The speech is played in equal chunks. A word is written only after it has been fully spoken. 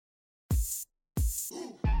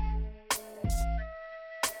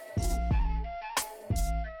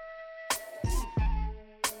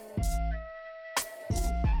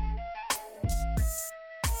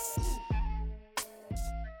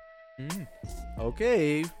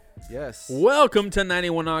Okay. Yes. Welcome to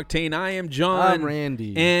 91 Octane. I am John. I'm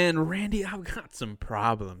Randy. And Randy, I've got some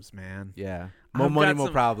problems, man. Yeah. More money, more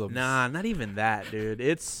problems. Nah, not even that,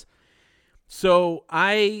 dude. So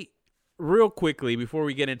real quickly, before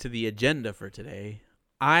we get into the agenda for today,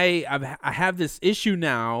 I have this issue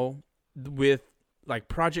now with like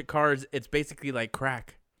Project Cars. It's basically like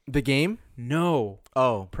crack. The game? No.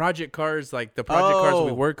 Oh. Project Cars, like the Project Cars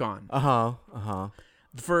we work on.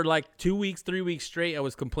 For like 2 weeks, 3 weeks straight, I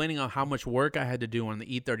was complaining on how much work I had to do on the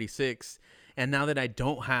E36. And now that I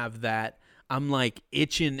don't have that, I'm like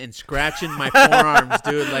itching and scratching my forearms,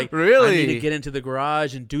 dude. Like, really? I need to get into the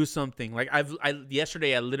garage and do something. Like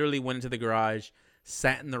yesterday, I literally went into the garage,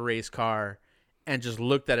 sat in the race car, and just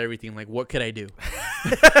looked at everything. Like, what could I do?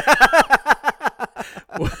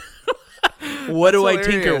 What do I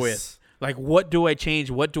tinker with? Like, what do I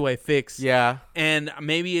change? What do I fix? Yeah. And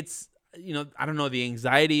maybe it's, I don't know, the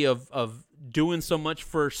anxiety of doing so much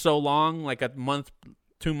for so long, like a month,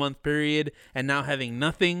 2 month period, and now having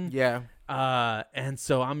nothing. Yeah. And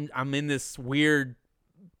so I'm in this weird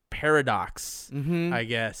paradox, I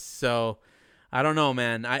guess. So I don't know,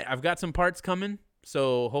 man. I've got some parts coming,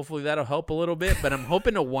 so hopefully that'll help a little bit. But I'm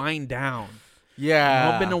hoping to wind down. Yeah.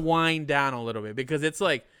 I'm hoping to wind down a little bit because it's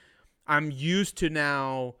like I'm used to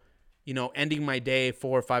now, ending my day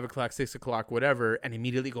 4, 5 o'clock, 6 o'clock, whatever, and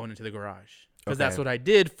immediately going into the garage because that's what I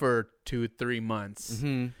did for 2-3 months.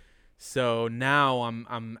 Mm-hmm. So now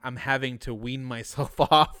I'm having to wean myself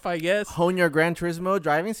off, I guess. Hone your Gran Turismo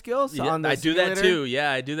driving skills on the I simulator? do that too.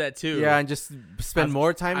 Yeah, I do that too. Yeah, and just spend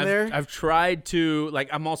more time there? I've tried to, like,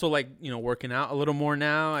 I'm also, like, working out a little more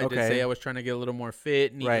now. I did say I was trying to get a little more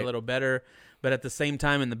fit and eat a little better. But at the same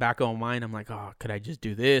time, in the back of my mind, I'm like, oh, could I just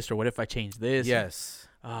do this? Or what if I change this? Yes.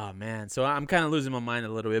 Oh, man. So I'm kind of losing my mind a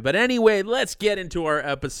little bit. But anyway, let's get into our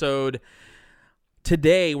episode.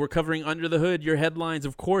 Today, we're covering Under the Hood. Your headlines,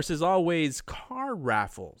 of course, as always, car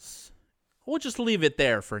raffles. We'll just leave it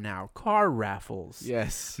there for now. Car raffles.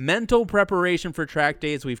 Yes. Mental preparation for track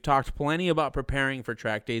days. We've talked plenty about preparing for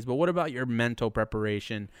track days, but what about your mental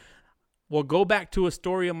preparation? We'll go back to a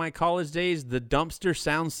story of my college days, the dumpster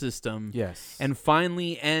sound system. Yes. And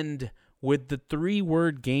finally end with the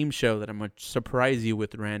 3-word game show that I'm going to surprise you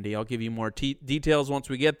with, Randy. I'll give you more details once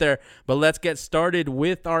we get there. But let's get started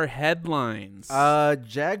with our headlines.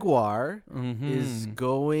 Jaguar is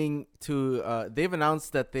going to they've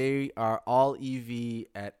announced that they are all EV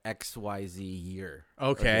at XYZ year.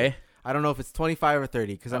 Okay. I don't know if it's 25 or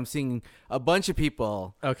 30 because I'm seeing a bunch of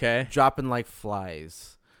people dropping like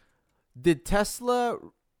flies. Did Tesla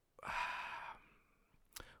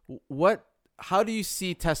how do you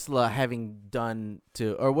see Tesla having done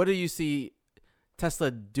to, or what do you see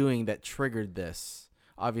Tesla doing that triggered this,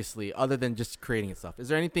 obviously, other than just creating stuff? Is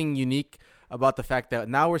there anything unique about the fact that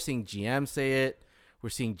now we're seeing GM say it, we're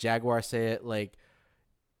seeing Jaguar say it? Like,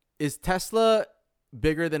 is Tesla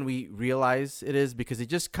bigger than we realize it is? Because it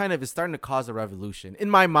just kind of is starting to cause a revolution, in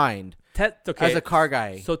my mind, as a car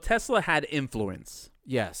guy. So Tesla had influence.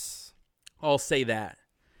 Yes. I'll say that.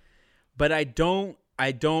 But I don't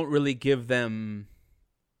really give them,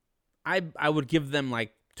 I would give them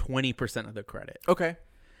like 20% of the credit. Okay.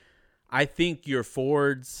 I think your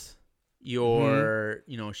Fords, your,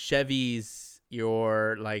 Chevys,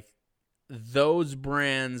 your, like, those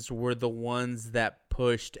brands were the ones that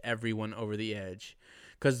pushed everyone over the edge.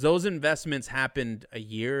 Because those investments happened a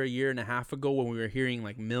year and a half ago when we were hearing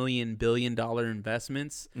like billion-dollar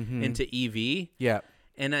investments into EV. Yeah.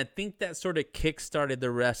 And I think that sort of kickstarted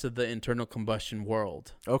the rest of the internal combustion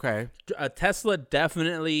world. Okay. Tesla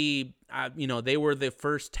definitely, they were the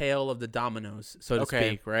first tail of the dominoes, so to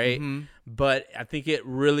speak, right? Mm-hmm. But I think it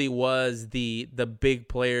really was the big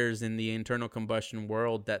players in the internal combustion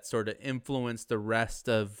world that sort of influenced the rest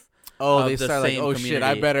of they started like, oh, shit,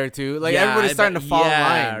 I better too. Like, everybody's starting to fall in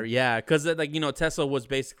line. Yeah, because, like, Tesla was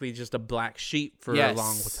basically just a black sheep for a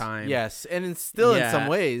long time. Yes, and it's still in some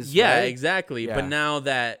ways. Yeah, right? exactly. Yeah. But now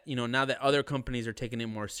that, other companies are taking it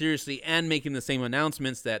more seriously and making the same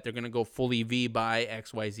announcements that they're going to go full EV by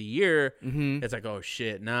XYZ year, it's like, oh,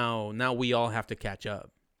 shit, now we all have to catch up.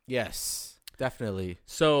 Yes, definitely.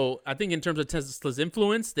 So I think in terms of Tesla's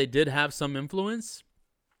influence, they did have some influence.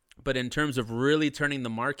 But in terms of really turning the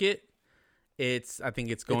market, I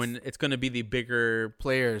think it's going to be the bigger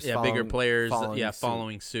players,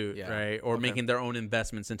 following suit, right? Or making their own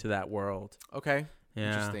investments into that world. Okay. Yeah.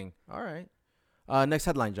 Interesting. All right. Next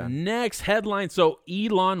headline, John. Next headline. So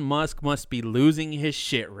Elon Musk must be losing his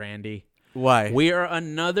shit, Randy. Why? We are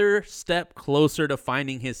another step closer to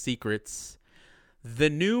finding his secrets.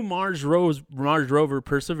 The new Mars rover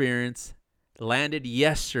Perseverance landed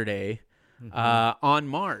yesterday on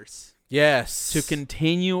Mars. Yes. To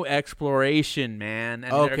continue exploration, man.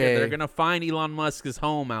 And they're going to find Elon Musk's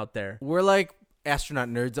home out there. We're like astronaut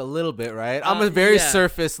nerds a little bit, right? I'm a very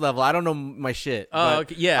surface level. I don't know my shit.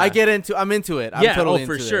 Okay, yeah. I'm into it. I'm totally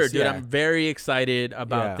into for sure, this. dude. Yeah. I'm very excited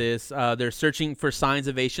about this. They're searching for signs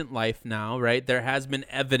of ancient life now, right? There has been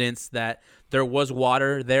evidence that there was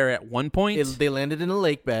water there at one point. They landed in a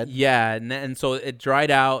lake bed. Yeah, and so it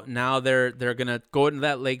dried out. Now they're gonna go into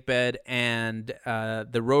that lake bed, and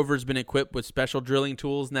the rover's been equipped with special drilling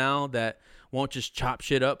tools now that won't just chop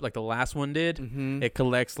shit up like the last one did. Mm-hmm. It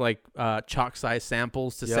collects like chalk-sized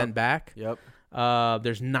samples to send back. Yep.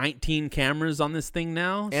 There's 19 cameras on this thing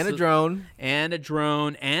now, and a drone, and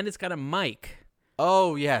it's got a mic.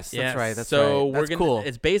 Oh yes, that's right. That's so right. That's cool.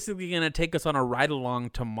 It's basically gonna take us on a ride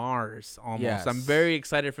along to Mars. Almost. Yes. I'm very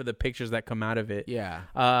excited for the pictures that come out of it. Yeah.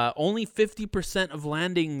 Only 50% of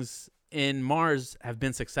landings in Mars have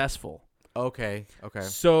been successful. Okay.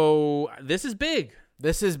 So this is big.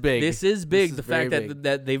 This is big. The fact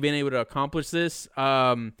that they've been able to accomplish this.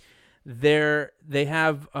 They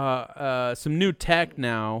have some new tech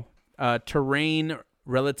now. Terrain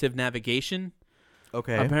relative navigation.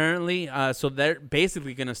 Okay. Apparently, so they're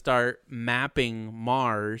basically going to start mapping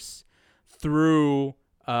Mars through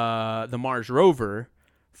the Mars rover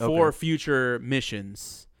for future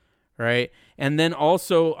missions, right? And then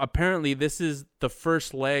also, apparently, this is the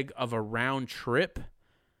first leg of a round trip,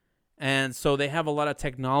 and so they have a lot of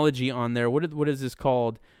technology on there. What is this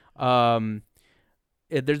called?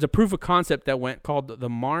 There's a proof of concept that went called the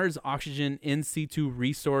Mars Oxygen In Situ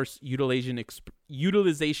Resource Utilization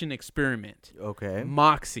Experiment. Okay.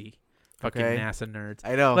 MOXIE. Fucking NASA nerds.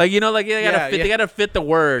 I know. Like, they gotta fit the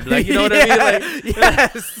word. Like, you know what I mean? Like,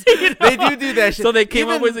 yes. They do that shit. So they came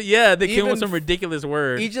up with some ridiculous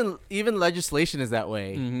word. Even legislation is that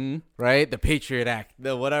way. Mm-hmm. Right? The Patriot Act,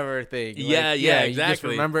 the whatever thing. Yeah, exactly. You just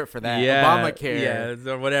remember it for that. Yeah, Obamacare. Yeah,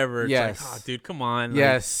 or whatever. Yes. It's like, oh, dude, come on.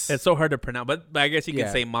 Yes. Like, it's so hard to pronounce. But I guess you can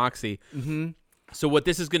say MOXIE. Mm-hmm. So what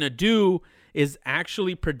this is going to do is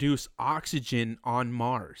actually produce oxygen on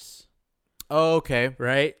Mars. Oh, okay.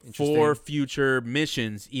 Right? For future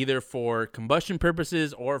missions, either for combustion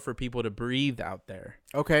purposes or for people to breathe out there.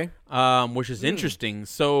 Okay. Which is interesting.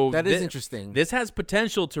 So that is interesting. This has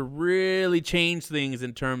potential to really change things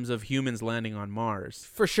in terms of humans landing on Mars.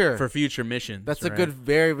 For sure. For future missions. That's a good,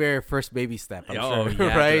 very, very first baby step, I'm sure.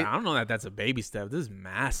 Yeah, right? Dude, I don't know that that's a baby step. This is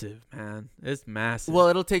massive, man. It's massive. Well,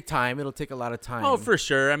 it'll take time. It'll take a lot of time. Oh, for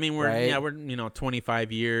sure. I mean, we're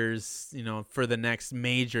 25 years, for the next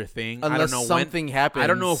major thing. Unless I don't know something happens. I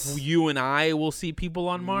don't know if you and I will see people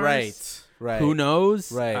on Mars. Right. Who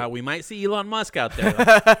knows? Right. We might see Elon Musk out there.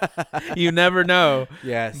 You never know.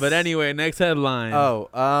 Yes. But anyway, next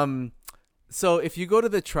headline. So if you go to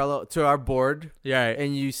the Trello, to our board, right,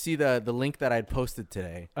 and you see the link that I'd posted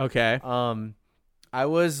today. Okay. I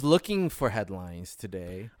was looking for headlines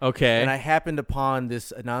today. Okay. And I happened upon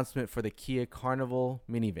this announcement for the Kia Carnival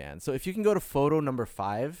minivan. So if you can go to photo number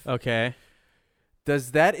 5. Okay.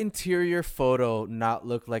 Does that interior photo not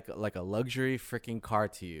look like a luxury freaking car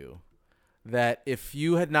to you? That if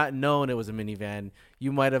you had not known it was a minivan,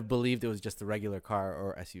 you might have believed it was just a regular car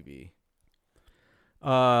or SUV.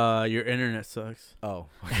 Your internet sucks. Oh.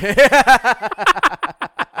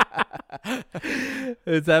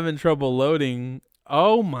 It's having trouble loading.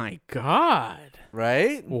 Oh my God.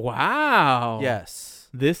 Right? Wow. Yes.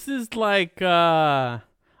 This is like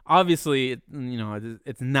obviously,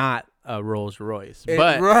 it's not a Rolls Royce,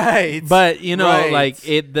 but right. But like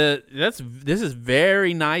this is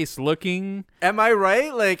very nice looking. Am I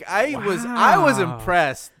right? Like I was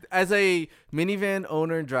impressed as a minivan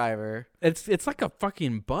owner and driver. It's like a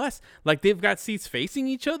fucking bus. Like they've got seats facing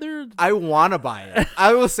each other. I want to buy it.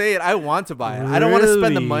 I will say it. I want to buy it. Really? I don't want to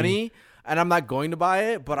spend the money. And I'm not going to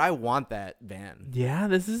buy it, but I want that van. Yeah,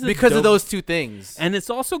 this is because of those two things. And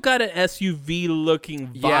it's also got an SUV looking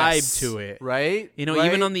vibe to it, right?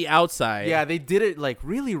 Even on the outside. Yeah, they did it like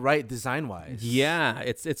really right design wise. Yeah,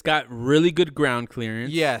 it's got really good ground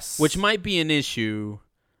clearance. Yes, which might be an issue,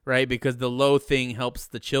 right? Because the low thing helps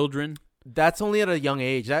the children. That's only at a young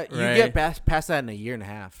age. You get past that in a year and a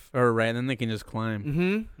half. Or right, and then they can just climb.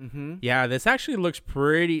 Mm-hmm. Mm-hmm. Yeah, this actually looks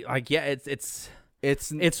pretty. Like, yeah,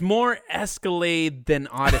 it's more Escalade than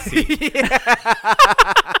Odyssey.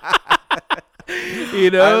 I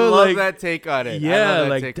love that take on it. Yeah,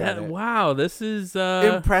 like that. Wow, this is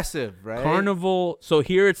impressive, right? Carnival. So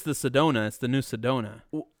here it's the Sedona. It's the new Sedona.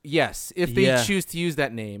 Yes, if they choose to use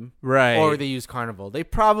that name, right, or they use Carnival, they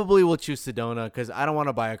probably will choose Sedona because I don't want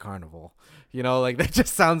to buy a Carnival. Like that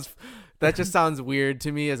just sounds weird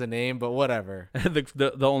to me as a name, but whatever.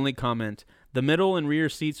 The only comment. The middle and rear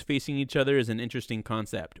seats facing each other is an interesting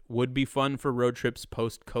concept. Would be fun for road trips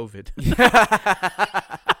post-COVID.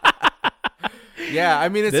 Yeah, I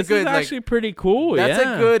mean, it's this a good. Is actually pretty cool. That's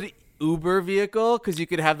yeah. a good Uber vehicle because you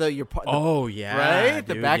could have oh yeah, right.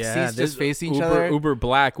 Dude, The back seats just facing each other. Uber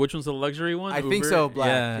Black. Which one's the luxury one? I think so.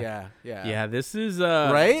 Black. Yeah. This is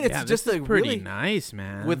right. It's just pretty really nice,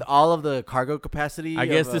 man. with all of the cargo capacity. I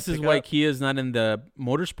guess this is why Kia's not in the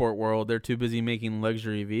motorsport world. They're too busy making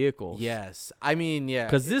luxury vehicles. Yes, I mean, yeah,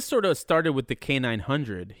 because this sort of started with the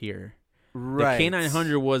K900 here. Right. The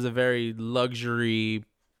K900 was a very luxury,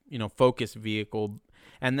 focused vehicle.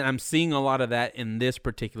 And then I'm seeing a lot of that in this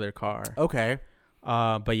particular car. Okay.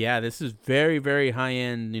 But yeah, this is very, very high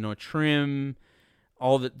end, trim,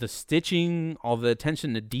 all the stitching, all the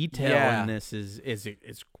attention to detail in this is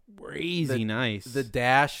crazy nice. The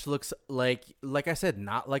dash looks like I said,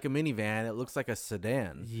 not like a minivan. It looks like a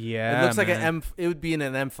sedan. Yeah. It looks like it would be in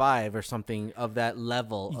an M5 or something of that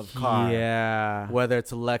level of car. Yeah. Whether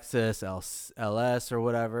it's a Lexus LS or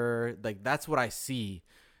whatever, like that's what I see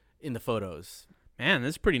in the photos. Man,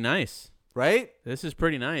 this is pretty nice. Right? This is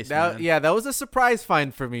pretty nice. That was a surprise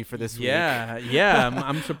find for me for this week. Yeah.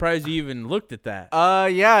 I'm surprised you even looked at that.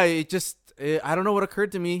 Yeah. I don't know what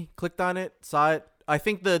occurred to me. Clicked on it, saw it. I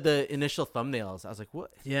think the initial thumbnails. I was like,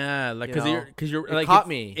 what? Yeah, like because you're it like caught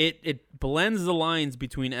me. It blends the lines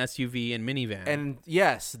between SUV and minivan. And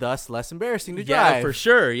yes, thus less embarrassing to yeah, drive. for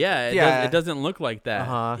sure. Yeah, it doesn't look like that.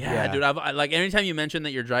 Yeah, dude. I like anytime you mention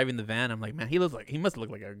that you're driving the van, I'm like, man, he must look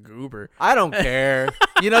like a goober. I don't care.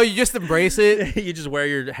 You just embrace it. You just wear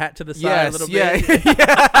your hat to the side a little bit.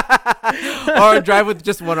 Or drive with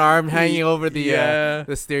just one arm hanging over the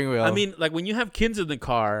steering wheel. I mean, like when you have kids in the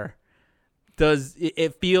car,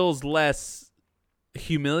 it feels less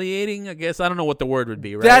humiliating, I guess. I don't know what the word would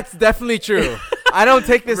be, right? That's definitely true. I don't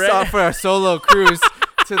take this off for a solo cruise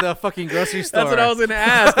to the fucking grocery store. That's what I was going to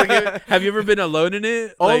ask. Like, have you ever been alone in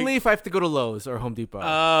it? Only if I have to go to Lowe's or Home Depot.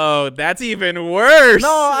 Oh, that's even worse.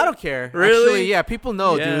 No, I don't care. Really? Actually, yeah, people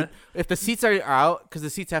know, dude. If the seats are out, because the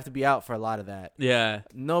seats have to be out for a lot of that. Yeah.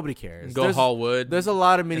 Nobody cares. Haul wood. There's a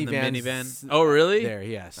lot of minivans. Minivan. Oh, really? There,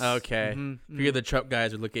 yes. Okay. Figure the truck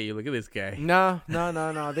guys would look at you. Look at this guy. No.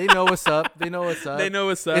 They know what's up. They know what's up.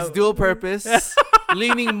 It's dual purpose.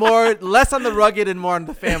 Leaning less on the rugged and more on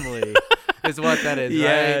the family. Is what that is,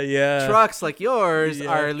 right? Yeah. Trucks like yours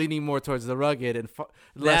are leaning more towards the rugged and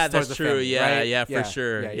less towards the family. Yeah, right? for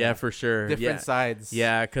sure. Yeah, for sure. Different sides.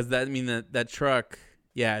 Yeah, because that truck,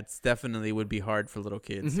 it's definitely would be hard for little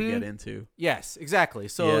kids to get into. Yes, exactly.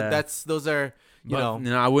 So those are, No,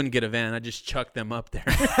 I wouldn't get a van. I'd just chuck them up there.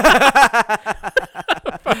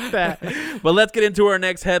 Fuck that. But let's get into our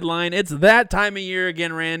next headline. It's that time of year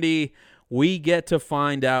again, Randy. We get to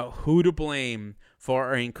find out who to blame for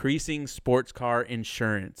our increasing sports car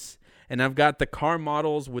insurance. And I've got the car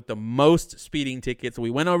models with the most speeding tickets.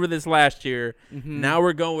 We went over this last year. Now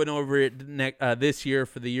we're going over it this year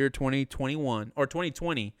for the year 2021 or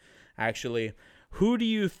 2020, actually. Who do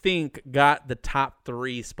you think got the top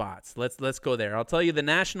 3 spots? Let's go there. I'll tell you the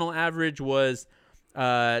national average was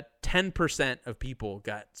 10% of people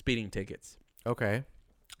got speeding tickets. Okay.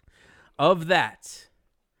 Of that,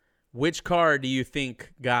 which car do you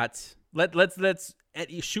think got? Let's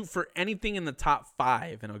shoot for anything in the top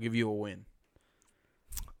 5, and I'll give you a win.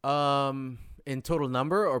 In total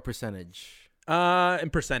number or percentage? In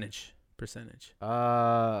percentage.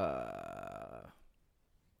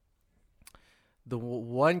 The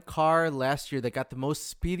one car last year that got the most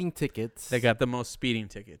speeding tickets.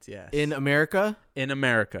 Yes. In America? In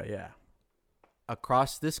America, yeah.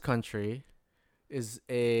 Across this country is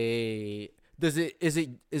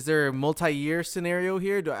is there a multi-year scenario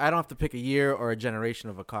here? I don't have to pick a year or a generation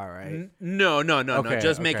of a car, right? No.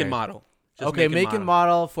 Just make and model. Make and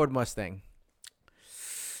model Ford Mustang.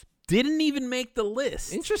 Didn't even make the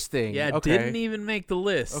list. Interesting. Yeah, didn't even make the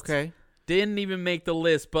list. Okay. Didn't even make the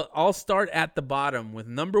list, but I'll start at the bottom with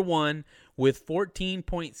number 1 with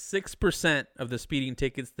 14.6% of the speeding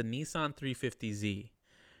tickets, the Nissan 350Z,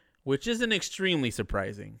 which isn't extremely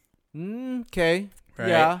surprising. Okay.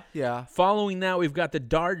 Right? Yeah. Following that, we've got the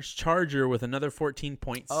Dodge Charger with another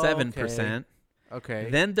 14.7%. Okay.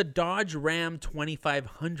 Then the Dodge Ram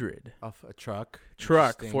 2500. Off a truck.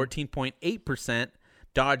 14.8%.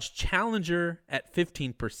 Dodge Challenger at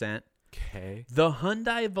 15%. Okay. The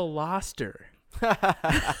Hyundai Veloster.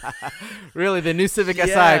 Really, the new Civic Si,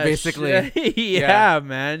 basically. Yeah,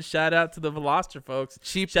 man. Shout out to the Veloster folks.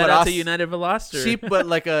 Shout out to United Veloster. Cheap, but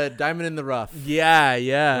like a diamond in the rough. Yeah.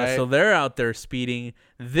 Right? So they're out there speeding.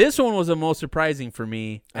 This one was the most surprising for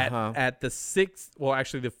me at the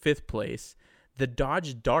 5th place. The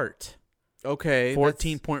Dodge Dart. Okay.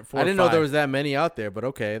 14.45. I didn't know there was that many out there, but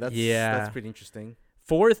okay. That's pretty interesting.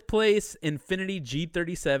 Fourth place, Infiniti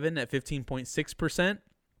G37 at 15.6%.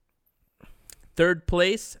 Third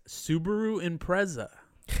place, Subaru Impreza.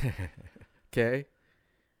 Okay.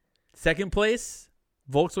 Second place,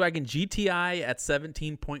 Volkswagen GTI at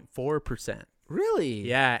 17.4%. Really?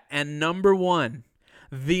 Yeah, and number one,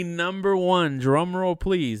 drum roll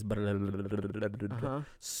please, Subaru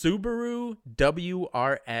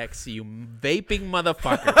WRX, you vaping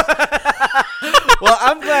motherfuckers. Well,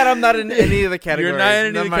 I'm glad I'm not in any of the categories. You're not in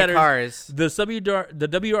any of the categories. The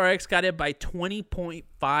WRX got it by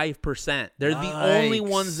 20.5%. They're the only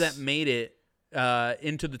ones that made it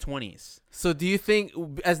into the 20s. So do you think,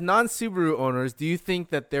 as non-Subaru owners, do you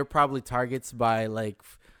think that they're probably targets by like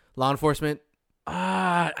law enforcement?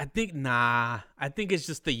 I think it's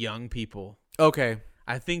just the young people. Okay.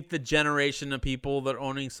 I think the generation of people that are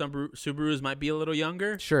owning Subarus might be a little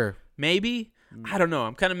younger. Sure. Maybe. I don't know.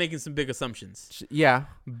 I'm kind of making some big assumptions. Yeah.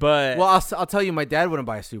 But well, I'll tell you, my dad wouldn't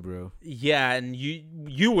buy a Subaru. Yeah, and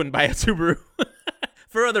you wouldn't buy a Subaru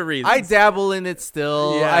for other reasons. I dabble in it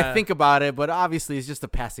still. Yeah. I think about it, but obviously it's just a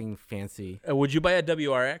passing fancy. Would you buy a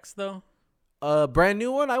WRX though? A brand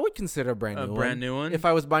new one? I would consider a brand new one. If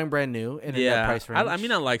I was buying brand new and in that price range. I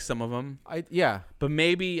mean, I like some of them. But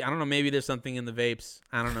maybe, I don't know, maybe there's something in the vapes.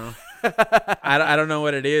 I don't know. I don't know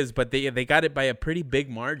what it is, but they got it by a pretty big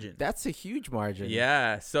margin. That's a huge margin.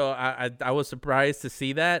 Yeah. So I was surprised to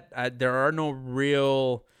see that. There's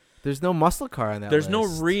no muscle car on that There's list.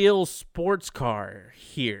 no real sports car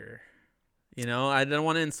here. You know, I don't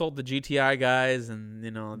want to insult the GTI guys, and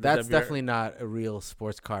that's definitely not a real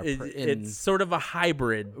sports car. It's sort of a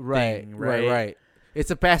hybrid thing, right.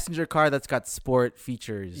 It's a passenger car that's got sport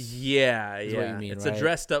features. Yeah. What you mean, it's a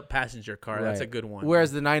dressed up passenger car. Right. That's a good one.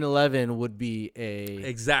 Whereas the 911 would be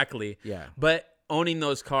exactly. Yeah. But owning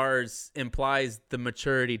those cars implies the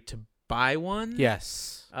maturity to buy one.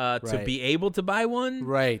 Yes. To be able to buy one.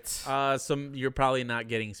 Right. You're probably not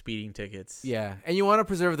getting speeding tickets. Yeah. And you want to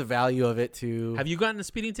preserve the value of it too. Have you gotten a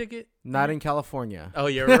speeding ticket? Not in California. Oh,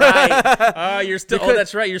 you're right. You're still.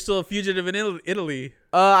 That's right. You're still a fugitive in Italy.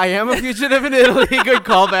 I am a fugitive in Italy. Good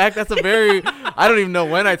callback. That's a very. I don't even know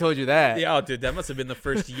when I told you that. Yeah, dude, that must have been the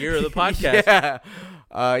first year of the podcast.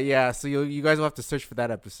 Yeah. So you guys will have to search for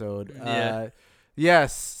that episode. Yeah.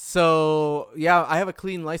 Yes. So yeah, I have a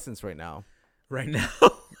clean license right now. Right now.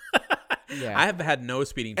 Yeah. I have had no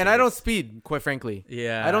speeding tickets. And I don't speed, quite frankly.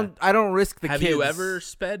 Yeah. I don't risk the kids. kids. Have you ever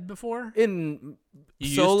sped before? In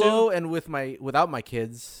solo and without my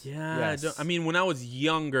kids. Yeah. Yes. I mean, when I was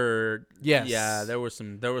younger, yes. Yeah, there were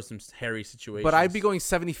some hairy situations. But I'd be going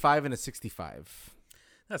 75 and a 65.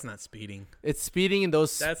 That's not speeding. It's speeding in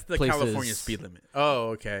those That's the places. California speed limit.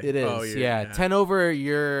 Oh, okay. It is. Oh, yeah. 10 over,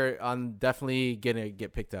 you're definitely going to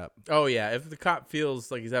get picked up. Oh, yeah. If the cop feels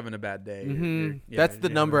like he's having a bad day. That's the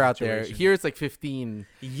number out there. Here it's like 15.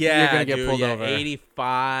 Yeah, you're going to get pulled over.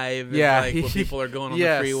 85. Yeah. Like when people are going on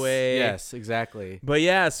the freeway. Yes, exactly. But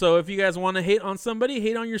yeah, so if you guys want to hate on somebody,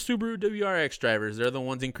 hate on your Subaru WRX drivers. They're the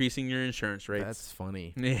ones increasing your insurance rates. That's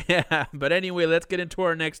funny. Yeah. But anyway, let's get into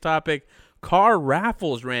our next topic. Car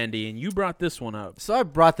raffles, Randy, and you brought this one up. So I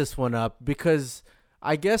brought this one up because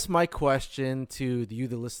I guess my question to you,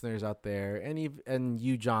 the listeners out there, and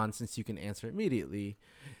you, John, since you can answer immediately,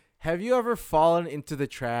 have you ever fallen into the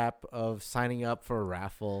trap of signing up for a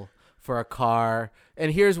raffle for a car?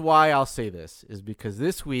 And here's why I'll say this, is because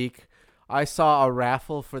this week I saw a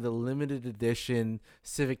raffle for the limited edition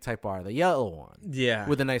Civic Type R, the yellow one. Yeah.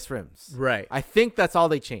 With the nice rims. Right. I think that's all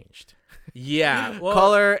they changed. Yeah. Well,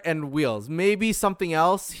 color and wheels. Maybe something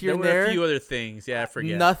else here and there. There were a few other things. Yeah, I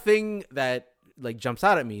forget. Nothing that like jumps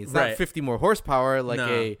out at me. It's not 50 more horsepower like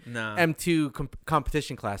a M2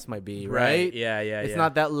 competition class might be, right? Yeah. It's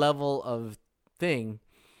not that level of thing.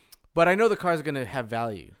 But I know the cars are going to have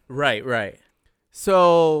value. Right.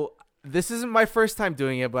 So this isn't my first time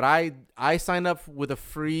doing it, but I signed up with a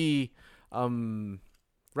free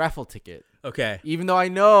raffle ticket. Okay. Even though I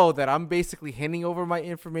know that I'm basically handing over my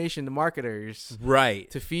information to marketers. Right.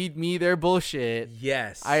 To feed me their bullshit.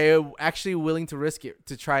 Yes. I am actually willing to risk it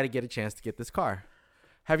to try to get a chance to get this car.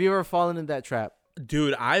 Have you ever fallen in that trap?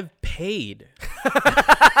 Dude, I've paid.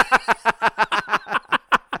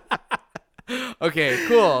 Okay,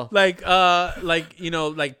 cool. Like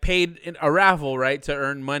paid in a raffle, right, to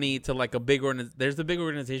earn money to like a big there's a big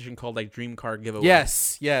organization called like Dream Car Giveaway.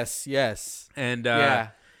 Yes. And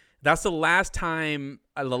that's the last time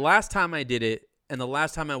I did it, and the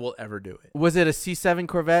last time I will ever do it. Was it a C7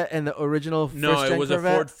 Corvette and the original No, it was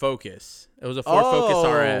Corvette? a Ford Focus. It was a Ford Focus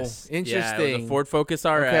RS. Interesting. Yeah, it was a Ford Focus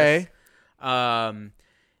RS. Okay.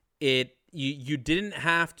 You didn't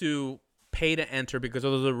have to pay to enter because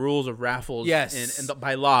those are the rules of raffles. Yes.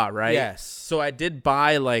 By law, right? Yes. So I did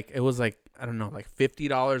buy it was like, I don't know, like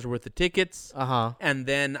 $50 worth of tickets. And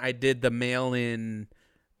then I did the mail-in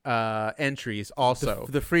entries also.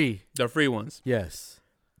 The free ones. Yes.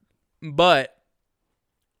 But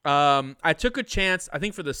I took a chance, I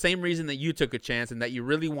think for the same reason that you took a chance and that you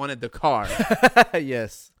really wanted the car.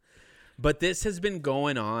 Yes. But this has been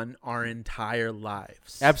going on our entire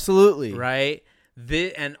lives. Absolutely. Right?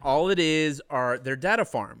 And all it is they're data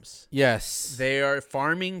farms. Yes. They are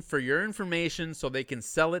farming for your information so they can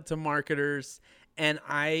sell it to marketers. And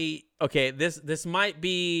this might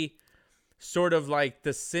be sort of like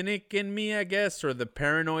the cynic in me, I guess, or the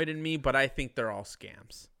paranoid in me, but I think they're all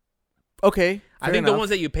scams. Okay. I think the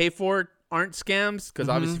ones that you pay for aren't scams because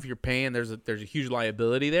obviously if you're paying, there's a huge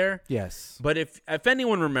liability there. Yes. But if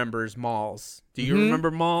anyone remembers malls, do you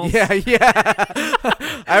remember malls? Yeah.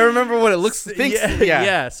 I remember what it looks like.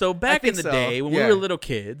 Yeah. So back in the day when we were little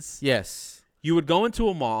kids, yes, you would go into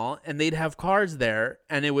a mall and they'd have cards there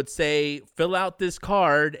and it would say, fill out this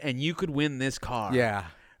card and you could win this car. Yeah.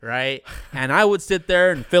 Right. And I would sit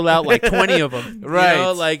there and fill out like 20 of them. Right.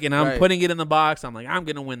 You know, and I'm putting it in the box. I'm like, I'm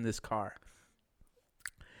going to win this car.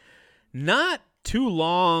 Not too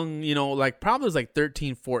long, probably was like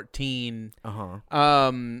 13, 14.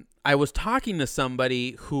 I was talking to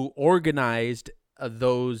somebody who organized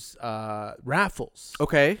those raffles.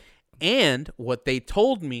 Okay. And what they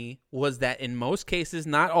told me was that in most cases,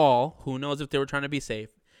 not all, who knows if they were trying to be safe,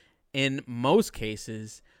 in most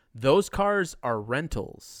cases, those cars are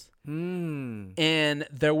rentals. And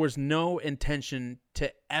there was no intention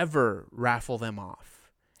to ever raffle them off.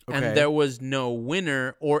 Okay. And there was no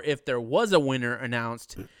winner, or if there was a winner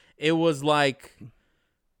announced, it was like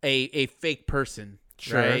a fake person,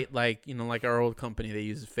 right? Like, like our old company, they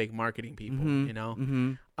use fake marketing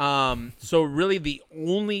people, So really the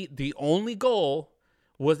only goal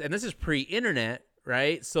was, and this is pre-internet,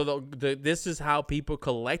 right? So this is how people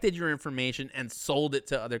collected your information and sold it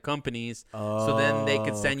to other companies. So then they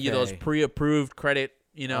could send you those pre-approved credit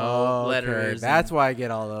letters. That's why I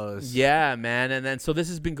get all those. Yeah, man. And then so this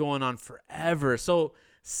has been going on forever. So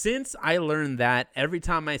since I learned that, every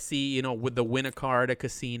time I see, with the win a car at a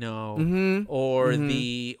casino or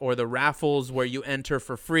the raffles where you enter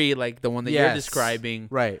for free, like the one that you're describing,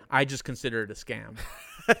 right? I just consider it a scam.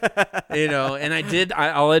 And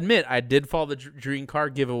I'll admit, I did follow the dream car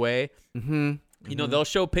giveaway. They'll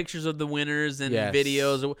show pictures of the winners and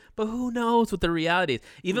videos, but who knows what the reality is?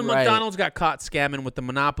 Even McDonald's got caught scamming with the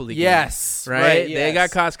Monopoly game. Yes. Right? Yes. They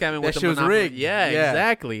got caught scamming with the Monopoly. Rigged. Yeah,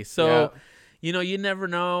 exactly. So, you never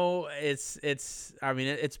know. It's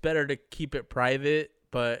better to keep it private,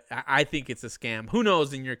 but I think it's a scam. Who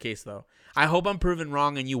knows in your case, though? I hope I'm proven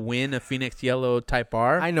wrong and you win a Phoenix Yellow Type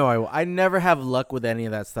R. I know I never have luck with any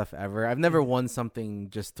of that stuff ever. I've never won something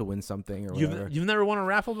just to win something or whatever. You've never won a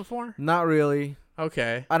raffle before? Not really.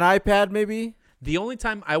 Okay. An iPad maybe? The only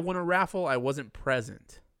time I won a raffle, I wasn't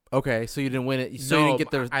present. Okay, so you didn't win it. So you didn't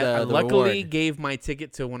get I the luckily reward. gave my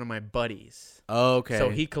ticket to one of my buddies. Oh, okay. So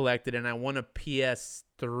he collected and I won a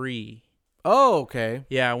PS3. Oh, okay.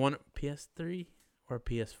 Yeah, I won a PS3 or a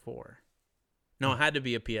PS4. No, it had to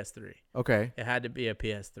be a PS3. Okay. It had to be a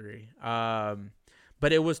PS3.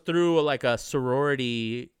 But it was through like a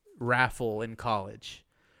sorority raffle in college,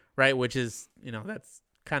 right? Which is, that's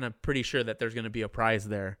kind of pretty sure that there's going to be a prize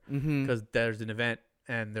there because there's an event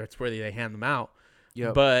and that's where they hand them out.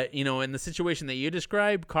 Yep. But, in the situation that you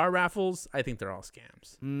described, car raffles, I think they're all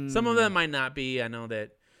scams. Some of them might not be. I know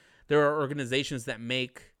that there are organizations that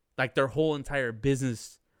make like their whole entire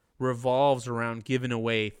business revolves around giving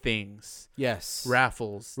away things. Yes.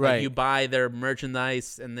 Raffles. Right. Like you buy their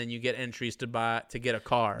merchandise and then you get entries to get a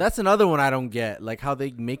car. That's another one I don't get, like how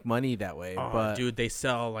they make money that way. Oh, but dude, they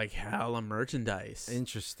sell like hella merchandise.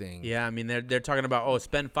 Interesting. Yeah, I mean they're talking about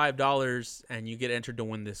spend $5 and you get entered to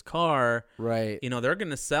win this car. Right. They're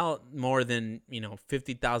gonna sell more than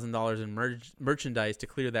 $50,000 in merchandise to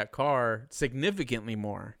clear that car, significantly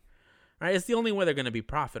more. Right, it's the only way they're going to be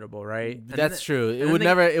profitable, right? That's true. It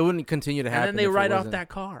wouldn't continue to happen. And then they write off that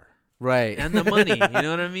car, right? And the money. You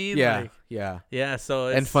know what I mean? Yeah, yeah. So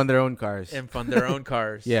and fund their own cars.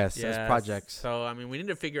 Yes, as projects. So we need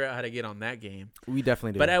to figure out how to get on that game. We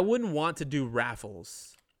definitely do. But I wouldn't want to do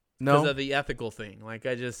raffles. No, because of the ethical thing.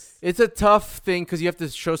 It's a tough thing because you have to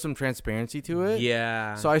show some transparency to it.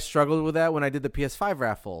 Yeah. So I struggled with that when I did the PS5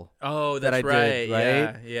 raffle. Oh, that's right.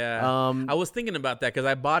 Yeah. I was thinking about that because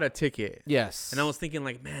I bought a ticket. Yes. And I was thinking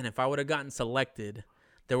man, if I would have gotten selected,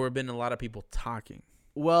 there would have been a lot of people talking.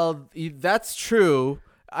 Well, that's true.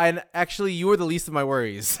 And actually, you were the least of my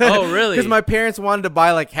worries. Oh, really? Because my parents wanted to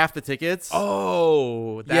buy like half the tickets.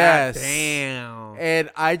 Oh, Yes. Damn. And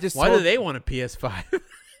I just Why told do they want a PS5?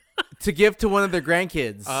 to give to one of their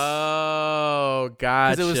grandkids. Oh,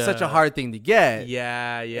 gotcha. Because it was such a hard thing to get.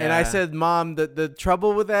 Yeah. And I said, Mom, the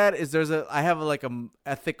trouble with that is I have like a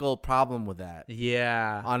ethical problem with that.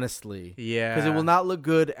 Yeah. Honestly. Yeah. Because it will not look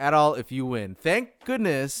good at all if you win. Thank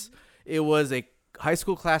goodness it was a high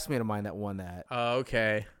school classmate of mine that won that. Oh,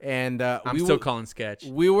 okay. And I'm still calling sketch.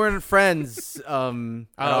 We weren't friends. At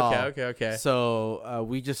all. Okay. So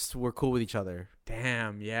we just were cool with each other.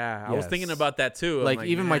 Damn, yeah. I Yes. was thinking about that too. Like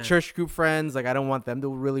even my man. church group friends, like I don't want them to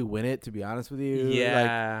really win it. To be honest with you.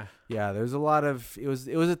 Yeah. Like, yeah. There's a lot of. It was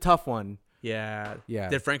a tough one. Yeah. Yeah.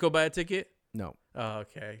 Did Franco buy a ticket? No. Oh,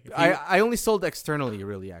 okay. I only sold externally,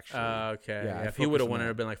 really, actually. Okay. Yeah, I If he would have focused on won it, that.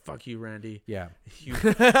 I'd been like, "Fuck you, Randy." Yeah. You-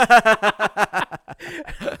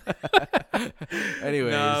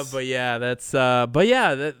 Anyways. No, but yeah,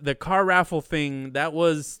 the car raffle thing, that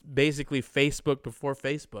was basically Facebook before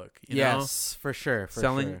Facebook. You know? Yes, for sure.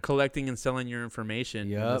 Collecting and selling your information.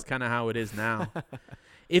 Yep. That's kind of how it is now.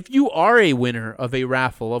 If you are a winner of a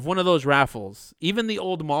raffle, of one of those raffles, even the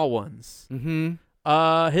old mall ones,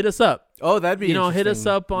 hit us up. Oh, that'd be hit us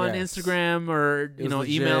interesting. up on Yes. Instagram or It was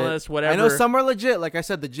email legit. us, whatever. I know some are legit. Like I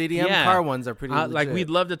said, the JDM car ones are pretty legit. like we'd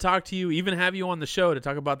love to talk to you, even have you on the show to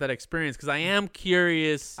talk about that experience, because I am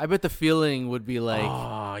curious. I bet the feeling would be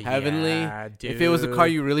like heavenly yeah, dude. if it was a car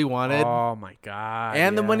you really wanted. Oh my god!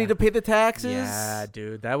 And the yeah. money to pay the taxes. Yeah,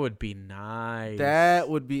 dude, that would be nice. That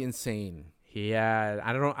would be insane. Yeah,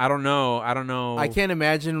 I don't know. I can't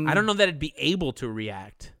imagine. I don't know that it'd be able to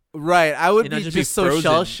react. Right, I would be just just be so frozen.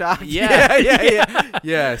 shell shocked. Yeah.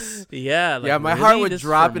 Yes. Yeah, like, Yeah, my really? heart would This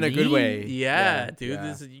drop for in a good me? way. Yeah, Yeah, dude, yeah.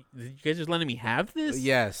 this is, you guys just letting me have this?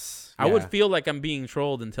 Yes. I would yeah. feel like I'm being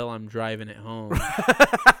trolled until I'm driving it home.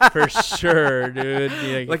 For sure, dude.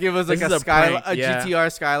 Yeah, Like it was like this is a prank, yeah.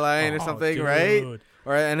 GTR Skyline or Oh, something, dude. right?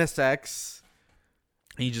 Or an NSX.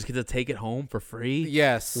 And you just get to take it home for free?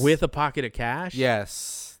 Yes. With a pocket of cash?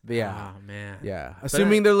 Yes. Yeah. Oh, man. Yeah.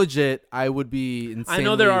 Assuming they're legit, I would be insanely. I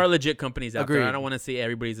know there are legit companies out there. Agreed. I don't want to say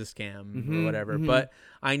everybody's a scam or Mhm, whatever, mhm. but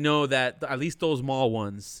I know that at least those mall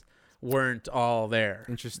ones weren't all there.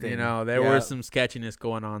 Interesting. You know, there Yeah. was some sketchiness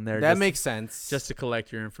going on there. That just, makes sense. just to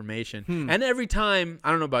collect your information. Hmm. And every time, I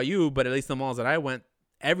don't know about you, but at least the malls that I went,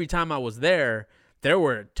 every time I was there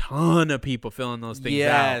were a ton of people filling those things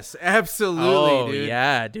out. Yes, absolutely, Oh, dude.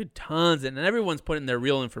 yeah, dude, tons. And everyone's putting their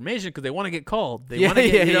real information because they want to get called. They Yeah, want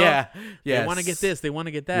to get, you know, yeah. they want to get Yes. this, they want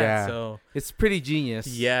to get that. Yeah. So, It's pretty genius.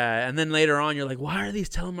 yeah. And then later on, you're like, why are these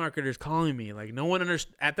telemarketers calling me? Like, no one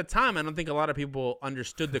understood. At the time, I don't think a lot of people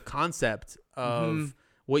understood the concept of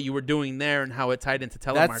what you were doing there and how it tied into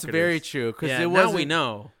telemarketers. That's very true. Because Yeah, it now wasn't, we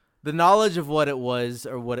know. the knowledge of what it was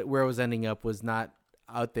or where it was ending up was not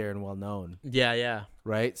out there and well known, Yeah.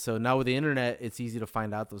 right? So now with the internet, it's easy to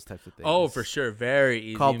find out those types of things. Oh, for sure. Very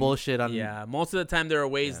easy. Call bullshit on. Yeah. Most of the time, there are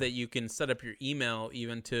ways that you can set up your email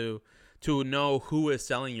even to know who is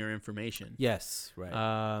selling your information. Yes, right.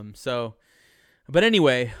 But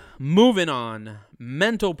anyway, moving on.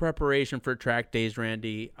 Mental preparation for track days,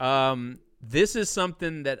 Randy. This is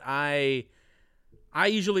something that I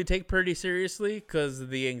usually take pretty seriously because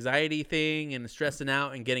the anxiety thing and stressing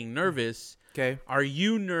out and getting nervous. Okay. Are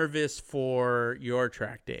you nervous for your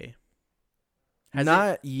track day? Has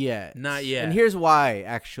Not yet. Not yet. And here's why,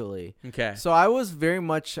 actually. Okay. So I was very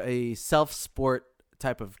much a self-sport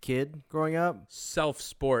type of kid growing up.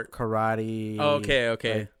 Self-sport. Karate. Okay.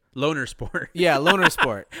 like- Loner sport. Yeah, loner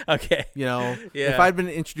sport. Okay. You know, Yeah. if I'd been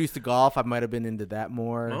introduced to golf, I might have been into that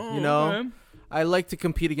more. Oh, you know, okay. I like to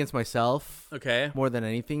compete against myself Okay. more than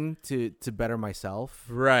anything to better myself.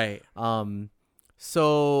 Right.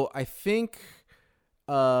 So I think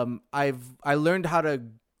I learned how to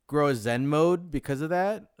grow a Zen mode because of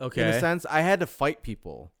that. Okay. In a sense, I had to fight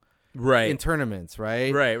people Right. in tournaments,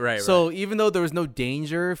 right? Right. So even though there was no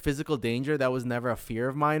danger, physical danger, that was never a fear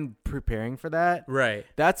of mine preparing for that. Right.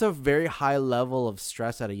 That's a very high level of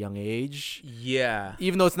stress at a young age, Yeah.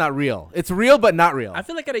 even though it's not real. It's real, but not real. I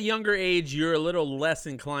feel like at a younger age, you're a little less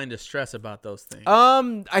inclined to stress about those things.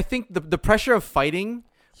 I think the pressure of fighting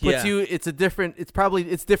puts Yeah. you. It's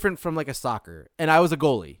different from like a soccer, and I was a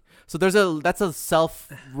goalie, so that's a self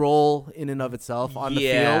role in and of itself on the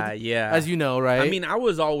field. Yeah. As you know, right? I mean, I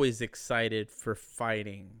was always excited for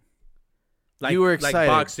fighting. Like, You were like excited.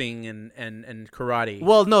 boxing and karate.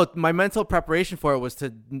 well, no, my mental preparation for it was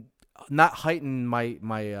to not heighten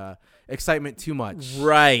my excitement too much.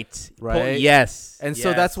 Right. Right? Yes. And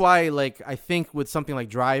so that's why, like, I think with something like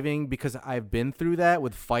driving, because I've been through that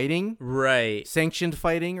with fighting, Right. sanctioned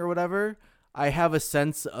fighting or whatever, I have a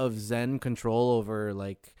sense of Zen control over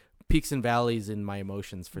like peaks and valleys in my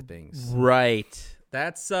emotions for things. Right.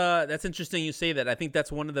 That's interesting you say that. I think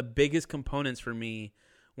that's one of the biggest components for me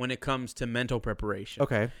when it comes to mental preparation.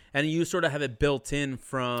 Okay. And you sort of have it built in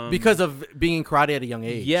from because of being in karate at a young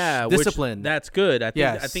age. Yeah, discipline. That's good. I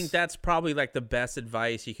Yes. think that's probably like the best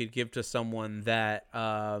advice you could give to someone that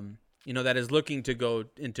that is looking to go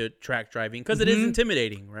into track driving, because it is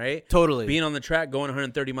intimidating, right? Totally. Being on the track going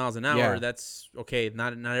 130 miles an hour, Yeah. that's okay.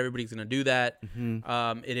 Not everybody's going to do that.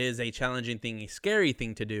 It is a challenging thing, a scary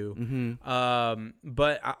thing to do.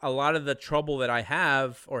 But a lot of the trouble that I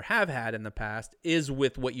have or have had in the past is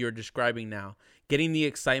with what you're describing now, getting the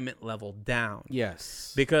excitement level down.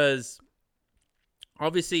 Yes. Because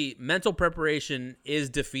obviously mental preparation is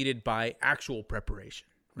defeated by actual preparation,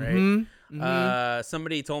 right?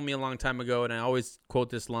 Somebody told me a long time ago, and I always quote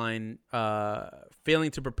this line,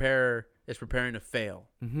 failing to prepare is preparing to fail,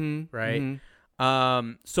 right?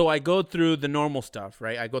 So I go through the normal stuff,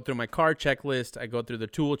 right? I go through my car checklist. I go through the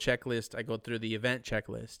tool checklist. I go through the event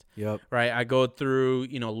checklist, right? I go through,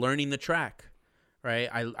 learning the track, right?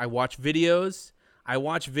 I watch videos. I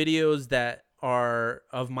watch videos that are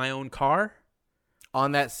of my own car.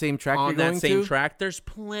 On that same track on you're going that same to? track, there's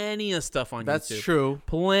plenty of stuff on YouTube. That's true.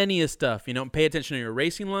 Plenty of stuff. Pay attention to your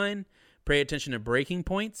racing line. Pay attention to braking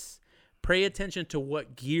points. Pay attention to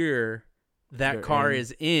what gear that You're car in.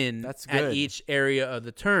 is in That's at good. each area of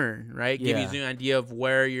the turn, right? Yeah. Gives you an idea of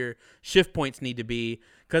where your shift points need to be.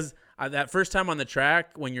 Because that first time on the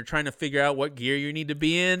track, when you're trying to figure out what gear you need to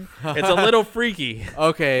be in, it's a little freaky.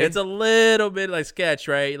 Okay. It's a little bit like sketch,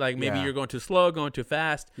 right? Like maybe Yeah. you're going too slow, going too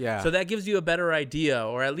fast. Yeah. So that gives you a better idea,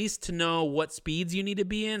 or at least to know what speeds you need to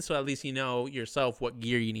be in. So at least you know yourself what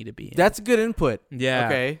gear you need to be in. That's good input.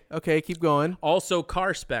 Yeah. Okay, keep going. Also,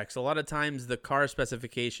 car specs. A lot of times the car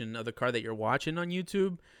specification of the car that you're watching on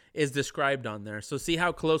YouTube is described on there. So see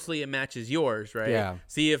how closely it matches yours, right? Yeah.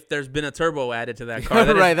 See if there's been a turbo added to that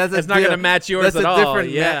car. Right, It's not going to match yours that's at all. That's a different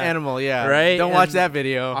Yeah. animal, yeah. Right? Don't watch And that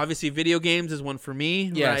video. Obviously, video games is one for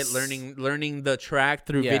me, Yes. right? Learning the track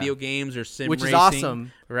through Yeah. video games or sim Which racing. is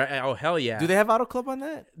awesome. Right? Oh, hell yeah. Do they have Auto Club on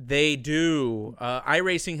that? They do.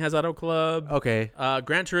 iRacing has Auto Club. Okay.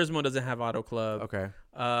 Gran Turismo doesn't have Auto Club. Okay.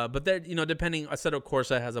 But they're, depending, Assetto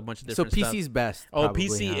Corsa has a bunch of different So stuff. PC's best. Oh, probably,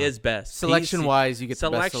 PC huh? is best. Selection-wise, you get the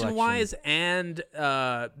best Selection-wise, and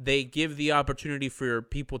they give the opportunity for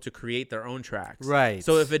people to create their own tracks. Right.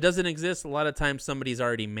 So if it doesn't exist, a lot of times somebody's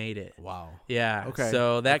already made it. Wow. Yeah. Okay.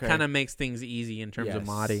 So that Okay. kind of makes things easy in terms of Yes.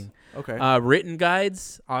 modding. Okay. Written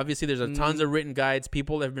guides. Obviously, there's tons of written guides.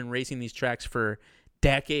 People have been racing these tracks for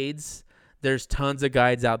decades. There's tons of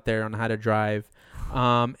guides out there on how to drive.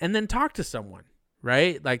 And then talk to someone.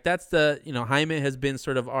 Right? Like that's Jaime has been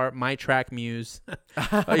sort of my track muse,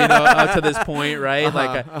 up to this point, right?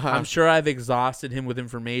 I'm sure I've exhausted him with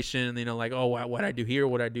information, like, oh, what I do here,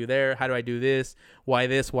 what I do there, how do I do this, why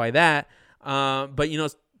that? But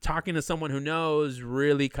talking to someone who knows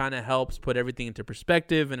really kind of helps put everything into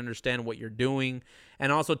perspective and understand what you're doing,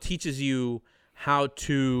 and also teaches you how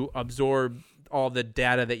to absorb all the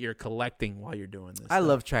data that you're collecting while you're doing this. I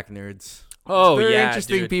love track nerds. Oh, Very yeah,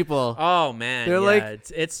 interesting dude. people. Oh man, They're yeah. like-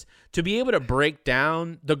 it's to be able to break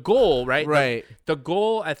down the goal, right? Right. The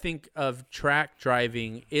goal, I think, of track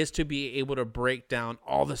driving is to be able to break down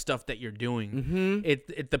all the stuff that you're doing.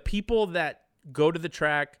 The people that go to the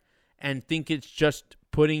track and think it's just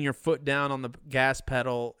putting your foot down on the gas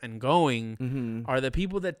pedal and going are the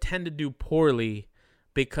people that tend to do poorly,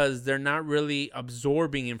 because they're not really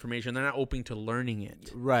absorbing information. They're not open to learning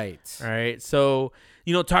it. Right. All right. So,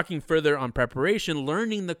 talking further on preparation,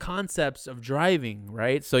 learning the concepts of driving,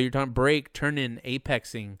 right? So you're talking brake, turn in,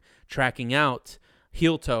 apexing, tracking out,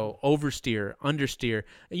 heel toe, oversteer, understeer.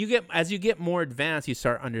 And as you get more advanced, you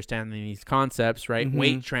start understanding these concepts, right?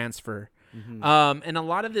 Weight transfer. And a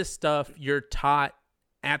lot of this stuff you're taught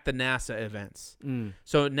at the NASA events.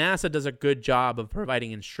 So NASA does a good job of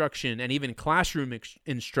providing instruction and even classroom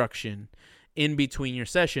instruction in between your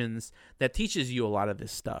sessions that teaches you a lot of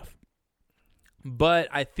this stuff. But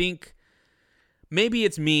I think maybe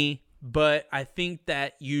it's me, but I think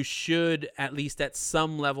that you should at least at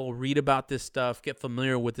some level read about this stuff, get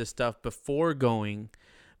familiar with this stuff before going,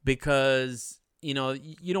 because you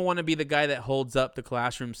don't want to be the guy that holds up the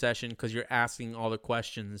classroom session because you're asking all the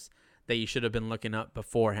questions that you should have been looking up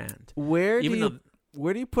beforehand. Where do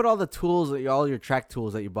you put all the tools, all your track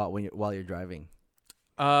tools that you bought while you're driving?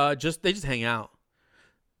 They just hang out.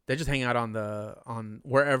 They just hang out on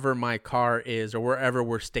wherever my car is or wherever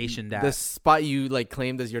we're stationed at. The spot you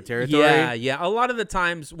claimed as your territory? Yeah. A lot of the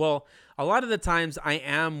times, a lot of the times I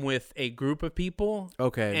am with a group of people.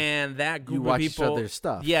 Okay. And that group you of watch people, each other's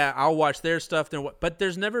stuff. Yeah, I'll watch their stuff. But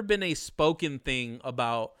there's never been a spoken thing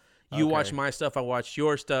about you watch my stuff, I watch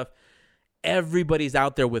your stuff. Everybody's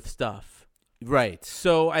out there with stuff. Right.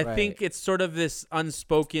 So I think it's sort of this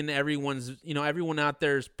unspoken, everyone out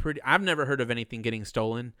there is pretty. I've never heard of anything getting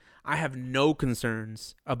stolen. I have no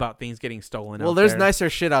concerns about things getting stolen. Well, there's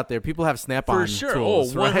nicer shit out there. People have Snap-on for sure.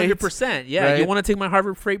 tools, 100%. Yeah, right? You want to take my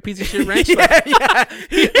Harbor Freight piece of shit wrench? yeah,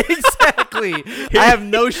 exactly. I have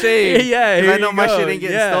no shame. Yeah, I know my shit ain't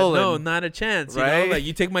getting stolen. No, not a chance. You Right? know, like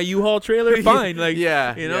you take my U-Haul trailer, fine. Like,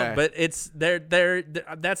 yeah, you know. yeah. But it's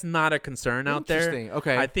that's not a concern out there. Interesting.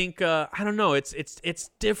 Okay. I think I don't know.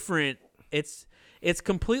 It's different. It's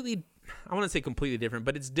completely. I want to say completely different,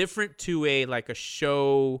 but it's different to a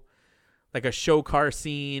show. Like a show car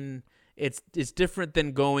scene. It's different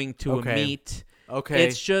than going to a meet. Okay.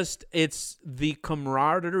 It's the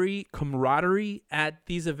camaraderie at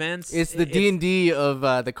these events. It's the D&D of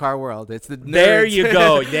the car world. It's the nerds. There you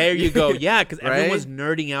go. Yeah, because everyone's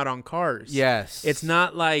nerding out on cars. Yes. It's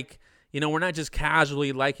not like, we're not just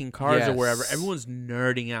casually liking cars or wherever. Everyone's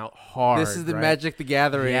nerding out hard. This is the Magic the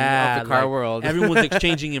Gathering of the car world. Everyone's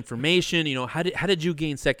exchanging information. How did you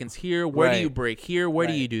gain seconds here? Where do you break here? Where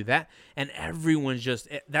do you do that? And everyone's just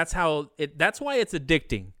that's why it's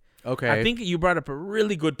addicting. Okay. I think you brought up a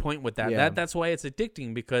really good point with that. Yeah. That's why it's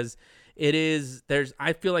addicting, because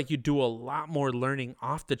I feel like you do a lot more learning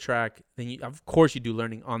off the track than of course you do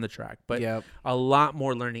learning on the track, but a lot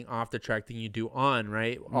more learning off the track than you do on,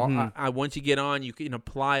 right? Once you get on, you can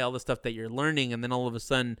apply all the stuff that you're learning, and then all of a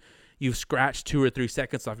sudden you've scratched 2 or 3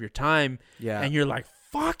 seconds off your time, and you're like,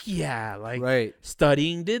 fuck yeah, like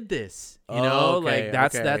studying did this,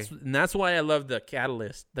 that's why I love the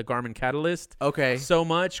Garmin Catalyst, so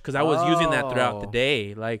much, because I was using that throughout the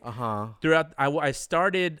day, throughout.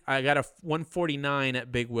 I got a 149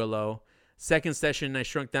 at Big Willow. Second session, I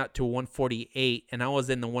shrunk that to 148, and I was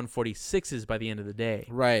in the 146s by the end of the day.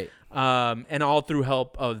 Right. And all through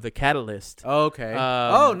help of the Catalyst. Okay.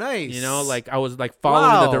 Nice. I was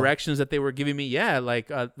following the directions that they were giving me. Yeah,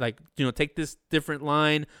 take this different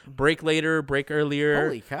line, brake later, brake earlier.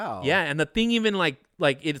 Holy cow. Yeah, and the thing even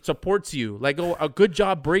it supports you. A good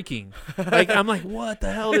job braking. I'm like, what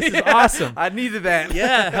the hell? This is awesome. I needed that.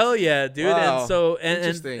 Yeah, hell yeah, dude. Wow. And so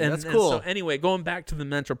Interesting. That's and cool. So anyway, going back to the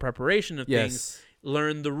mental preparation of things.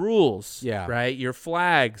 Learn the rules, right? Your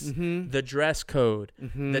flags, the dress code,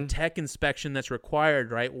 the tech inspection that's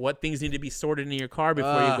required, right? What things need to be sorted in your car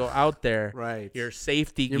before you go out there, right? Your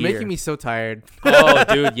safety gear. You're making me so tired. Oh,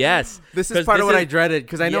 dude, yes. This is part of what I dreaded,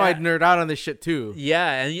 because I know I'd nerd out on this shit too.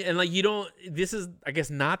 Yeah, and you don't. This is, I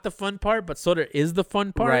guess, not the fun part, but sort of is the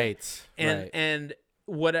fun part, right? And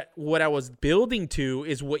what I was building to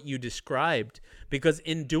is what you described, because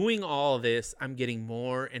in doing all of this, I'm getting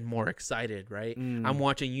more and more excited, right? I'm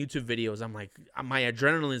watching YouTube videos. I'm like, my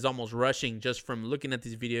adrenaline is almost rushing just from looking at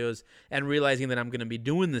these videos and realizing that I'm going to be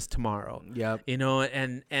doing this tomorrow. Yep.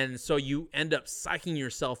 And so you end up psyching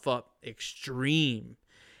yourself up extreme.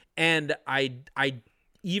 And I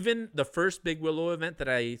even the first Big Willow event that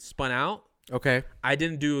I spun out, I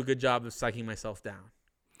didn't do a good job of psyching myself down.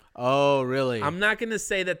 Oh, really? I'm not going to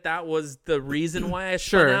say that was the reason why I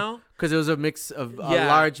spun out. Because it was a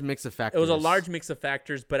large mix of factors. It was a large mix of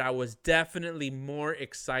factors, but I was definitely more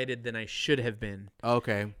excited than I should have been.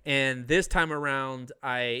 Okay. And this time around,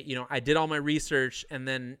 I did all my research, and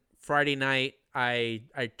then Friday night, I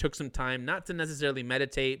took some time, not to necessarily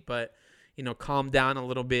meditate, but calm down a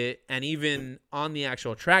little bit. And even on the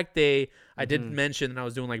actual track day, I did mention that I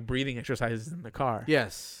was doing breathing exercises in the car.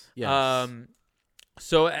 Yes.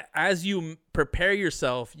 So as you prepare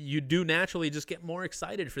yourself, you do naturally just get more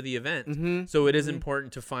excited for the event. So it is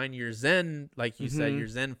important to find your Zen, like you said, your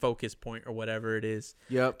Zen focus point or whatever it is.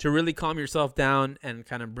 Yep. To really calm yourself down and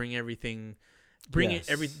kind of be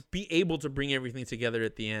able to bring everything together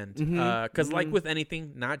at the end. Because like with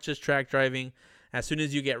anything, not just track driving, as soon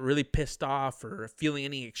as you get really pissed off or feeling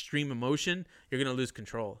any extreme emotion, you're going to lose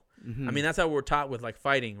control. I mean, that's how we're taught with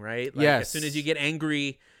fighting, right? As soon as you get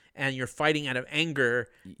angry and you're fighting out of anger,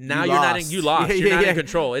 now you lost. You're not in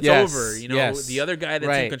control. It's over. The other guy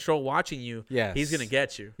that's in control watching you, he's gonna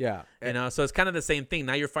get you. So it's kind of the same thing.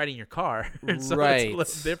 Now you're fighting your car. So it's a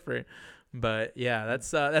little different. But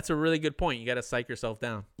that's a really good point. You got to psych yourself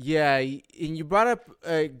down. Yeah, and you brought up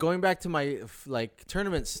going back to my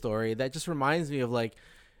tournament story. That just reminds me of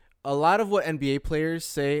a lot of what NBA players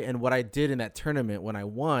say, and what I did in that tournament when I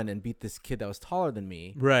won and beat this kid that was taller than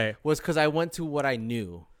me. Right. Was because I went to what I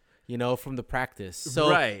knew. From the practice.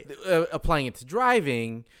 So applying it to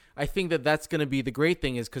driving, I think that's going to be the great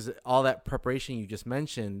thing, is because all that preparation you just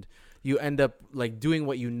mentioned, you end up like doing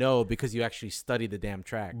what you know because you actually study the damn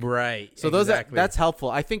track. Right. So that's helpful.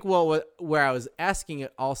 I think where I was asking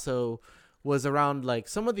it also was around like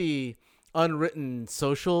some of the unwritten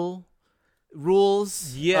social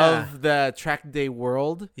rules of the track day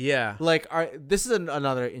world. Yeah. Like, this is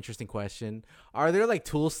another interesting question. Are there like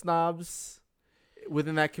tool snobs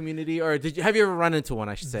within that community, or have you ever run into one?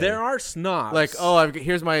 I should say there are snobs. Like,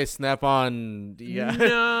 here's my Snap-on. Yeah. No,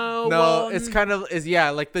 no, well, it's kind of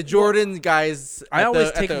like the Jordan guys. I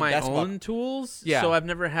always take my own tools. Yeah. So I've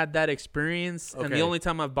never had that experience, and the only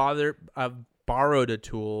time I've borrowed a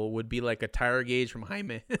tool would be like a tire gauge from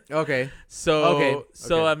Jaime. Okay.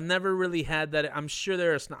 So I've never really had that. I'm sure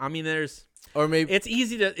there are. I mean, there's. Or maybe it's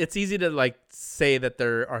easy to like say that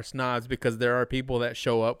there are snobs because there are people that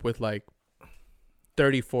show up with like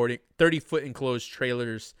 30 foot enclosed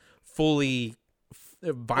trailers, fully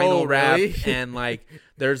vinyl wrapped, and like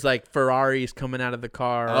there's like Ferraris coming out of the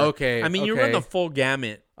car. Okay. I mean, you run the full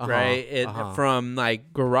gamut, right? From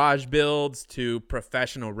like garage builds to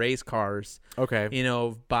professional race cars. Okay. You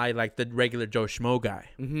know, by like the regular Joe Schmo guy.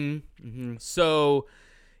 Mm-hmm. Mm-hmm. So,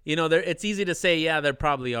 you know, it's easy to say, yeah, there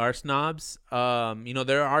probably are snobs. You know,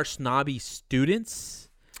 there are snobby students.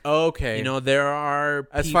 Okay. You know, there are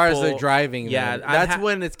people, as far as the driving, yeah, that's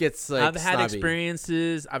when it gets like I've had snobby.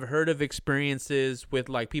 experiences. I've heard of experiences with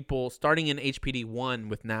like people starting in HPD 1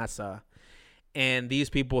 with NASA, and these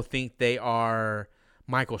people think they are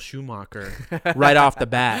Michael Schumacher right off the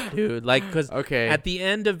bat, dude. Like, because at the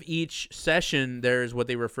end of each session, there's what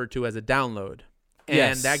they refer to as a download.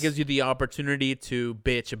 And that gives you the opportunity to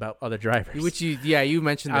bitch about other drivers. Which you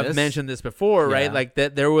mentioned this. I've mentioned this before, right? Like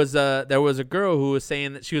that there was a girl who was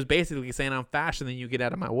saying that she was basically saying, I'm faster than you, get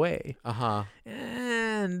out of my way.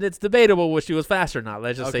 And it's debatable whether she was fast or not.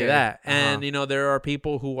 Let's just say that. And you know, there are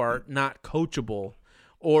people who are not coachable,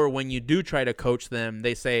 or when you do try to coach them,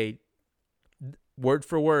 they say word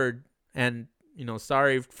for word, and you know,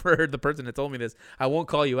 sorry for the person that told me this. I won't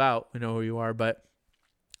call you out. We know who you are, but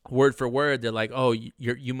word for word, they're like, "Oh,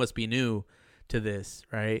 you must be new to this,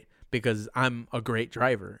 right? Because I'm a great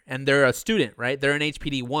driver." And they're a student, right? They're an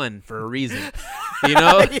HPD 1 for a reason, you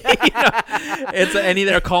know. And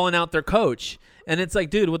they're calling out their coach, and it's like,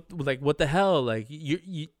 dude, what the hell? Like,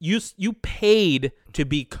 you paid to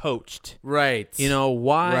be coached, right? You know,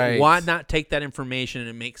 why not take that information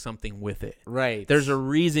and make something with it? Right. There's a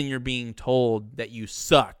reason you're being told that you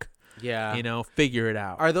suck. Yeah. You know, figure it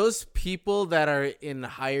out. Are those people that are in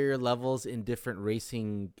higher levels in different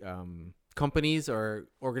racing companies or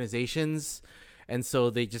organizations, and so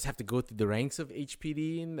they just have to go through the ranks of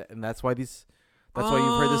HPD, and that's why you've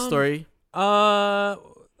heard this story?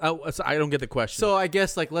 So I don't get the question. So I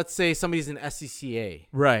guess, like, let's say somebody's in SCCA.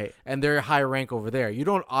 Right. And they're a high rank over there. You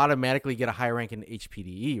don't automatically get a high rank in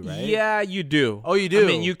HPDE, right? Yeah, you do. Oh, you do? I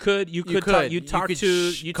mean, you could show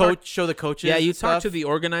the coaches. Yeah, you talk stuff? to the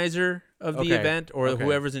organizer of the event, or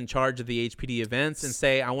whoever's in charge of the HPD events, and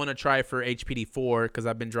say, I want to try for HPD 4 because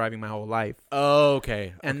I've been driving my whole life. Oh,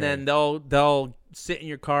 okay. And then they'll sit in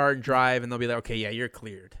your car and drive, and they'll be like, okay, yeah, you're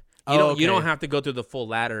cleared. You don't have to go through the full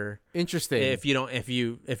ladder. Interesting. If you've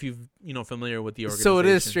familiar with the organization. So it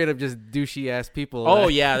is straight up just douchey ass people. Oh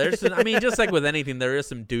yeah, there's I mean, just like with anything, there is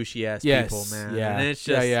some douchey ass people, man. Yeah. And it's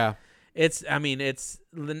just it's it's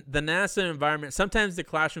the NASA environment. Sometimes the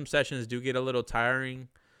classroom sessions do get a little tiring.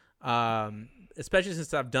 Especially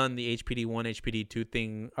since I've done the HPD 1, HPD 2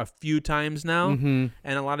 thing a few times now, and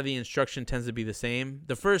a lot of the instruction tends to be the same.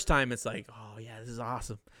 The first time it's like, oh yeah, this is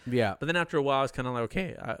awesome. Yeah. But then after a while, it's kind of like,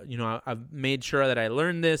 okay, I've made sure that I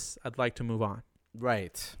learned this. I'd like to move on.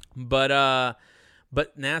 Right. But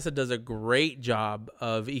NASA does a great job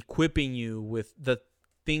of equipping you with the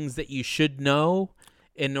things that you should know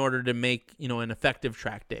in order to make, an effective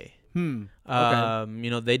track day.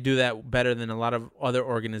 Okay. They do that better than a lot of other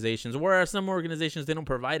organizations, whereas some organizations, they don't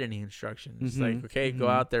provide any instructions. It's like, okay, go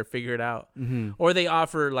out there, figure it out. Or they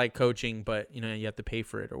offer like coaching, but you have to pay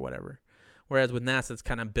for it or whatever. Whereas with NASA, it's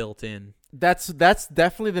kind of built in. That's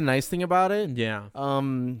definitely the nice thing about it. Yeah.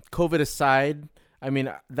 COVID aside, I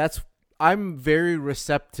mean, I'm very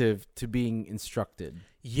receptive to being instructed.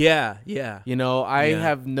 Yeah. I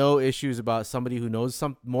have no issues about somebody who knows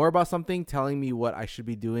more about something telling me what I should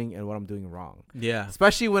be doing and what I'm doing wrong. Yeah.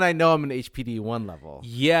 Especially when I know I'm an HPD 1 level.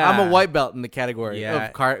 Yeah. I'm a white belt in the category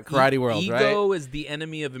of karate world, right? Ego is the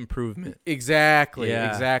enemy of improvement. Exactly.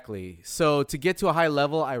 Yeah. Exactly. So to get to a high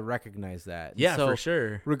level, I recognize that. Yeah, so for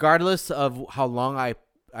sure. Regardless of how long I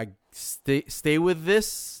stay with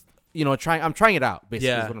this, I'm trying it out,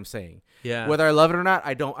 basically is what I'm saying. Yeah. Whether I love it or not,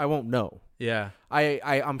 I won't know. Yeah.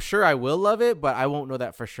 I'm sure I will love it, but I won't know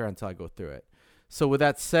that for sure until I go through it. So with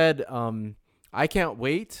that said, I can't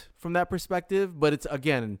wait from that perspective. But it's,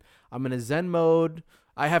 again, I'm in a Zen mode.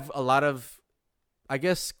 I have a lot of, I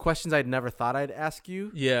guess, questions I'd never thought I'd ask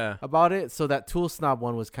you about it. So that Tool Snob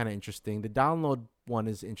one was kind of interesting. The download one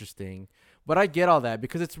is interesting. But I get all that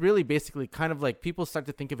because it's really basically kind of like people start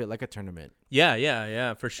to think of it like a tournament.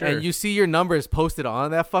 Yeah, for sure. And you see your numbers posted on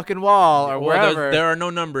that fucking wall or wherever. There are no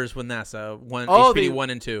numbers with NASA. HPD 1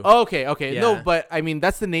 and 2. Okay. Yeah. No, but I mean,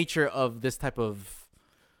 that's the nature of this type of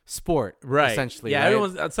sport, right? Essentially, yeah.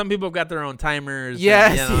 Right? Some people have got their own timers.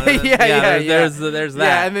 Yes, and, There's that.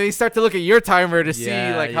 Yeah, and then you start to look at your timer to see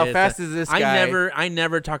like how fast is this guy. I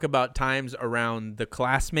never talk about times around the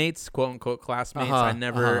classmates, quote unquote classmates. I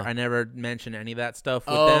never mention any of that stuff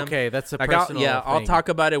with them. Okay, that's a like personal. I'll talk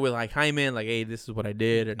about it with like Hyman, like, hey, this is what I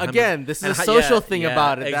did. And again, this is a social thing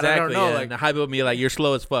about it exactly, that I don't know. Like Hyman will be like, you're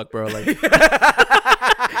slow as fuck, bro. Like.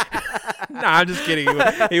 Nah, I'm just kidding.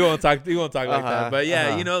 He won't talk like that. But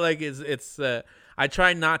yeah, like it's. I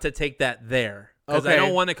try not to take that there because I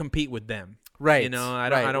don't want to compete with them. Right. I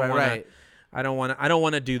don't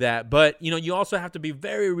want to do that. But you also have to be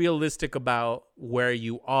very realistic about where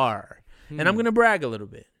you are. And I'm gonna brag a little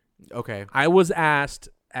bit. Okay. I was asked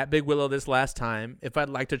at Big Willow this last time if I'd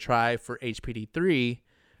like to try for HPD 3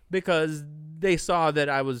 because they saw that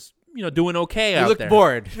I was. Doing okay out there. You look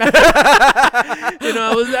bored.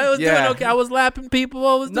 I was doing okay. I was lapping people.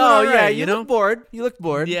 I was doing all right, you look bored. You look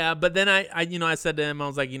bored. Yeah, but then I said to him, I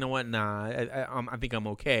was like, you know what? Nah, I think I'm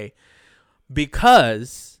okay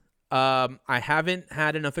because I haven't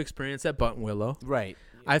had enough experience at Button Willow. Right.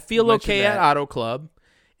 I feel okay at Auto Club,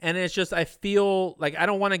 and it's just I feel like I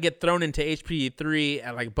don't want to get thrown into HPD 3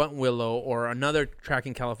 at like Button Willow or another track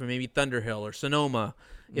in California, maybe Thunderhill or Sonoma,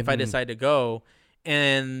 if I decide to go.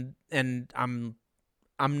 And I'm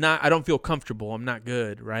not. I don't feel comfortable. I'm not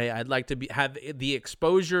good, right? I'd like to have the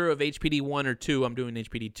exposure of HPD 1 or 2. I'm doing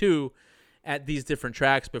HPD 2 at these different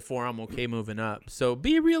tracks before I'm okay moving up. So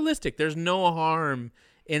be realistic. There's no harm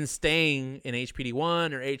in staying in HPD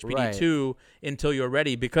 1 or HPD 2 until you're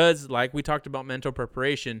ready, because like we talked about mental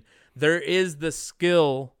preparation, there is the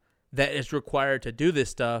skill that is required to do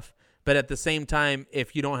this stuff. But at the same time,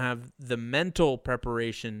 if you don't have the mental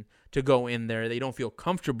preparation to go in there, that you don't feel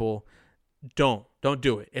comfortable, don't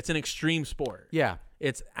do it. It's an extreme sport. Yeah.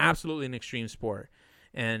 It's absolutely an extreme sport.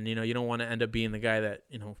 And, you don't want to end up being the guy that,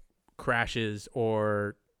 crashes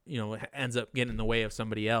or, ends up getting in the way of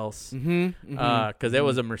somebody else. Because there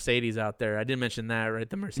was a Mercedes out there. I didn't mention that, right?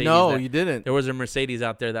 The Mercedes. No, you didn't. There was a Mercedes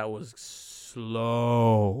out there that was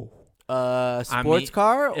slow. Sports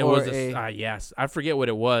car? It was yes. I forget what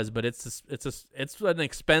it was, but it's an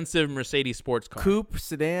expensive Mercedes sports car. Coupe,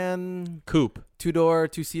 sedan, coupe, 2-door,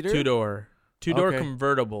 2-seater, 2-door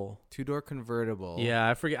convertible. 2-door convertible. Yeah,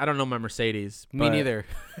 I forget. I don't know my Mercedes. Me neither.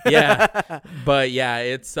 Yeah, but yeah,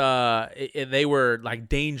 it's they were like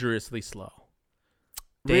dangerously slow.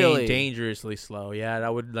 Really, dangerously slow. Yeah,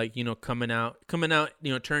 that would coming out.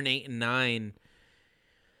 Turn 8 and 9.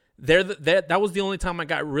 That was the only time I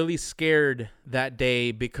got really scared that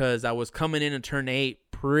day, because I was coming in and turn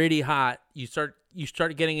 8 pretty hot. You start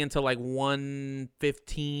getting into like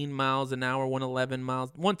 115 miles an hour, 111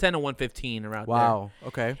 miles, 110 to 115 around there. Wow.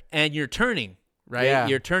 Okay. And you're turning, right? Yeah.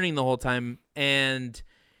 You're turning the whole time, and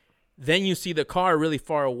then you see the car really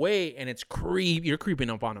far away, and you're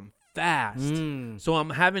creeping up on them fast. So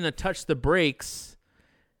I'm having to touch the brakes.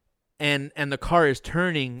 And the car is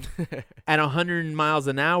turning at 100 miles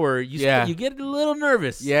an hour. You get a little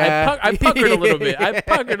nervous. Yeah. I puckered a little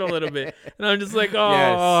bit. And I'm just like,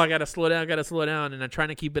 I got to slow down. And I'm trying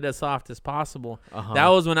to keep it as soft as possible. That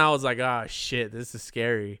was when I was like, oh, shit, this is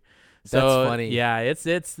scary. So, that's funny. Yeah, it's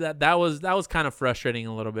that was kind of frustrating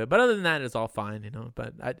a little bit. But other than that, it's all fine,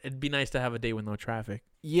 But it'd be nice to have a day with no traffic.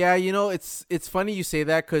 Yeah, it's funny you say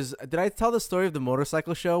that, because did I tell the story of the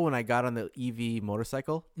motorcycle show when I got on the EV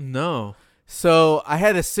motorcycle? No. So I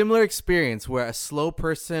had a similar experience where a slow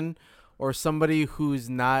person or somebody who's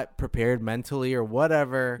not prepared mentally or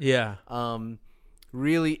whatever,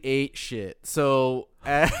 really ate shit. So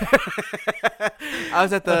I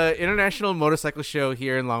was at the International Motorcycle Show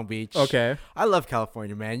here in Long Beach. Okay. I love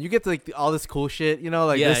California, man. You get to all this cool shit,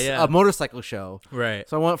 a motorcycle show. Right.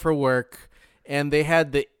 So I went for work, and they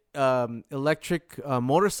had the electric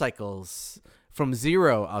motorcycles from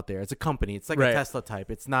Zero out there. It's a company. It's like a Tesla type.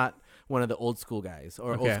 It's not one of the old school guys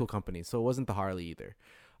or old school companies. So it wasn't the Harley either.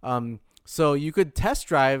 So you could test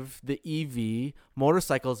drive the EV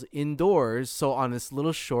motorcycles indoors. So on this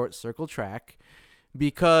little short circle track,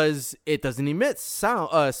 because it doesn't emit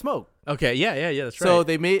smoke. Okay. Yeah. That's right. So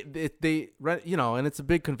they made it, and it's a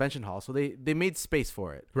big convention hall. So they made space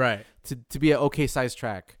for it. Right. To be an okay sized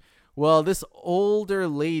track. Well, this older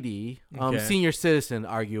lady, Okay. senior citizen,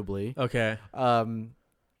 arguably, Okay.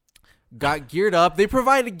 got geared up. They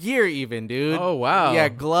provided gear even, dude. Oh, wow. Yeah,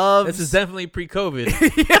 gloves. This is definitely pre-COVID.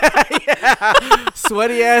 yeah.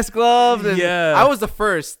 Sweaty ass gloves. And Yeah. I was the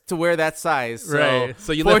first to wear that size. So Right.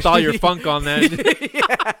 So you left all your funk on that.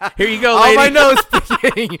 yeah. Here you go, All lady. my nose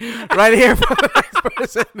picking right here for the next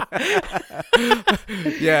person.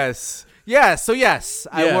 Yes. Yeah. So yes,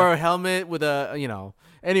 I Yeah. wore a helmet with a,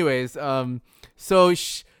 anyways, so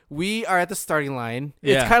we are at the starting line.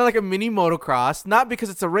 Yeah. It's kind of like a mini motocross, not because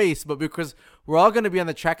it's a race, but because we're all going to be on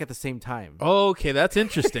the track at the same time. Okay, that's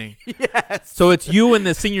interesting. Yes. So it's you and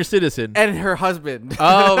the senior citizen. And her husband.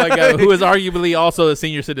 Oh my God, who is arguably also a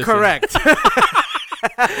senior citizen. Correct.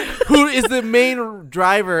 Who is the main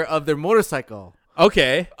driver of their motorcycle.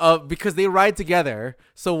 Okay. Because they ride together.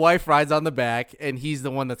 So wife rides on the back, and he's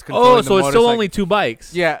the one that's controlling the so it's motorcycle. still only 2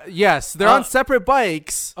 bikes. Yeah. Yes. They're on separate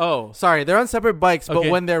bikes. Oh. Sorry, they're on separate bikes, but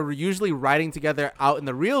Okay. when they're usually riding together out in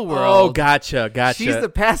the real world. Oh, gotcha. She's the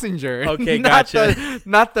passenger. Okay, not gotcha.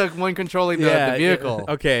 not the one controlling the vehicle.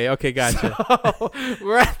 Okay, gotcha. So,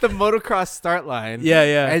 we're at the motocross start line.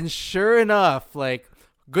 Yeah. And sure enough, like,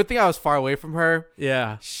 good thing I was far away from her.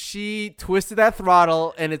 Yeah. She twisted that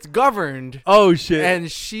throttle, and it's governed. Oh, shit. And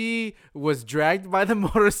she was dragged by the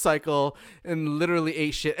motorcycle and literally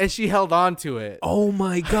ate shit. And she held on to it. Oh,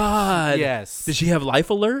 my God. Yes. Did she have life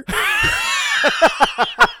alert?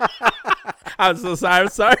 I'm so sorry. I'm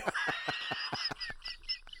sorry.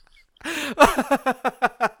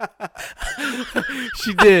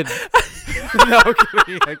 She did. No,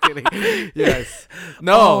 I'm kidding. Yes.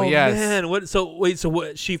 No, Oh, yes. man. What? So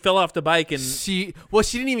what? She fell off the bike and. She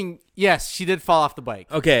didn't even. Yes, she did fall off the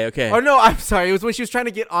bike. Okay. Or no, I'm sorry. It was when she was trying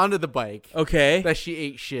to get onto the bike Okay. that she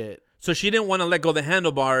ate shit. So she didn't want to let go of the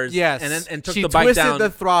handlebars. Yes. And took she the bike twisted down. the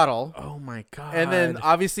throttle. Oh my God. And then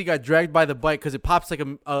obviously got dragged by the bike because it pops like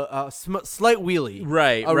a slight wheelie.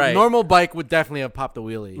 Right. A normal bike would definitely have popped a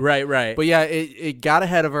wheelie. Right. But yeah, it got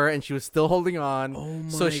ahead of her and she was still holding on. Oh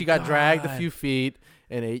so my she got dragged a God. few feet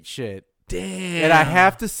and ate shit. Damn. And I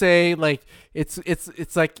have to say, like,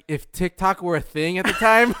 it's like if TikTok were a thing at the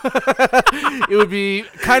time, it would be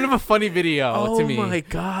kind of a funny video to me. Oh my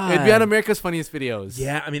God. It'd be on America's Funniest Videos.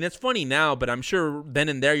 Yeah, I mean it's funny now, but I'm sure then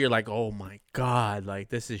and there you're like, oh my God, like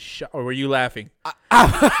this is or were you laughing?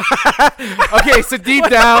 Okay, so deep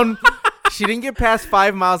down, she didn't get past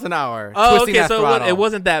 5 miles an hour. Oh, twisting okay, that so throttle. it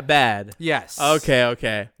wasn't that bad. Yes.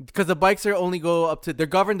 Okay. Because the bikes are only go up to, they're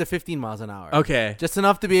governed to 15 miles an hour. Okay. Just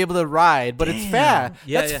enough to be able to ride, but it's fast.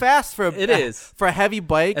 Yeah, That's yeah. fast for It is. for a heavy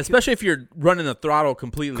bike. Especially if you're running the throttle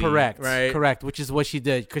completely. Correct. Right. Correct. Which is what she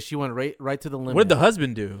did because she went right to the limit. What did the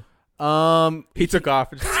husband do? He took off.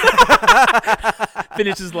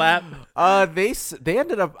 Finished his lap. They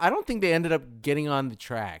ended up. I don't think they ended up getting on the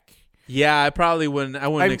track. Yeah, I probably wouldn't. I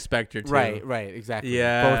wouldn't expect her to. Right, exactly.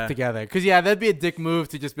 Yeah. Both together. Because, yeah, that'd be a dick move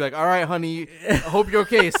to just be like, all right, honey, I hope you're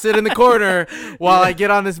okay. Sit in the corner while I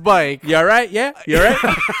get on this bike. You all right? Yeah. You all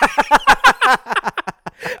right?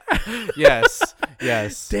 Yes.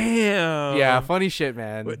 Damn. Yeah, funny shit,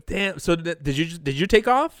 man. But damn. So did you take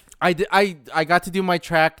off? I did. I got to do my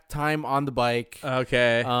track time on the bike.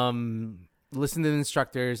 Okay. Listen to the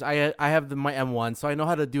instructors. I have my M1, so I know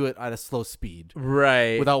how to do it at a slow speed.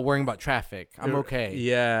 Right. Without worrying about traffic. I'm okay.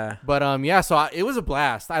 Yeah. But so it was a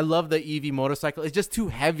blast. I love the EV motorcycle. It's just too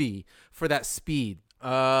heavy for that speed. 15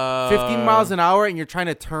 miles an hour, and you're trying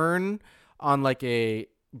to turn on like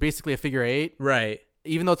basically a figure eight. Right.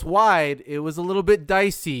 Even though it's wide, it was a little bit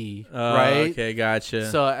dicey. Right. Okay, gotcha.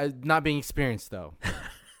 So not being experienced though.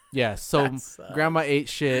 Yeah, so grandma ate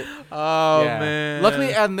shit. Oh, yeah. man.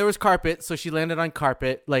 Luckily, and there was carpet, so she landed on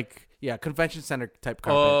carpet, like, convention center type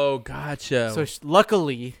carpet. Oh, gotcha. So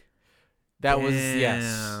luckily, that was,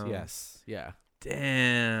 yes, yeah.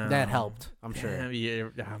 Damn. That helped, I'm sure. Yeah,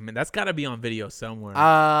 I mean, that's got to be on video somewhere.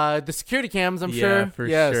 The security cams, I'm sure. For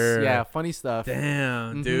yes, sure. Yeah, funny stuff.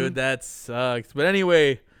 Damn, dude, that sucks. But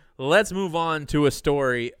anyway, let's move on to a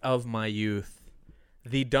story of my youth.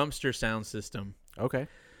 The dumpster sound system. Okay.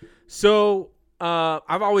 So,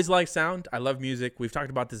 I've always liked sound. I love music. We've talked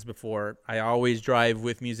about this before. I always drive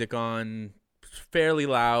with music on fairly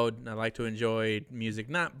loud. I like to enjoy music,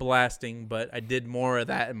 not blasting, but I did more of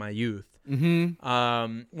that in my youth. When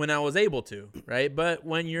I was able to, right? But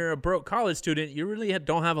when you're a broke college student, you really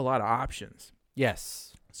don't have a lot of options.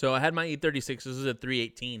 Yes. So I had my E36. This was a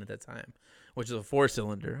 318 at that time, which is a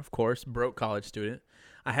 4-cylinder, of course, broke college student.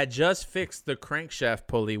 I had just fixed the crankshaft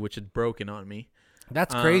pulley, which had broken on me.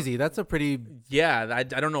 That's crazy. That's a pretty... Yeah, I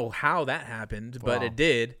don't know how that happened, but Wow. it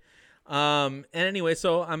did. And anyway,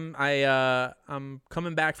 so I'm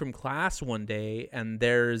coming back from class one day, and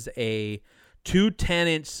there's two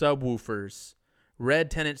 10-inch subwoofers,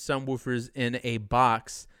 red 10-inch subwoofers in a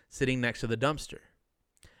box sitting next to the dumpster.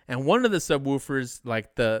 And one of the subwoofers,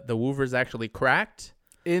 like the woofer's actually cracked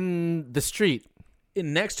in the street.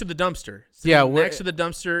 Next to the dumpster. Yeah, next to the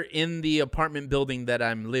dumpster in the apartment building that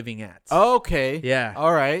I'm living at. Okay. Yeah.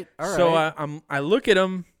 All right. So I look at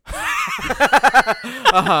them.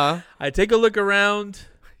 I take a look around.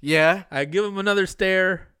 Yeah. I give him another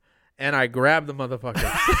stare, and I grab the motherfucker.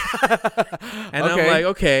 And Okay. I'm like,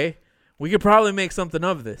 okay, we could probably make something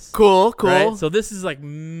of this. Cool. Right? So this is like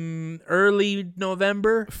early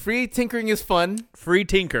November. Free tinkering is fun. Free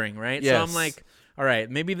tinkering, right? Yes. So I'm like, all right,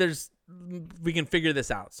 maybe we can figure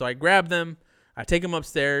this out. So I grab them, I take them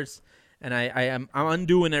upstairs, and I'm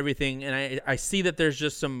undoing everything, and I see that there's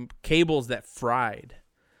just some cables that fried.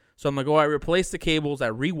 So I'm like, I replace the cables, I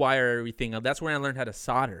rewire everything. That's when I learned how to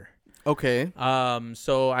solder. Okay.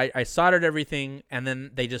 So I soldered everything, and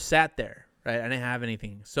then they just sat there, right? I didn't have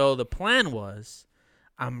anything. So the plan was,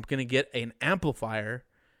 I'm gonna get an amplifier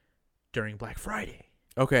during Black Friday.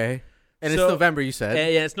 Okay. And it's November, you said.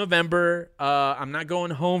 Yeah, it's November. I'm not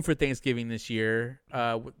going home for Thanksgiving this year,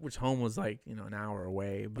 which home was like, an hour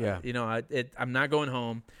away. But, yeah. I'm not going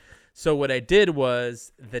home. So what I did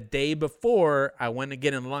was the day before, I went to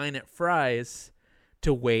get in line at Fry's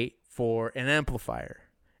to wait for an amplifier.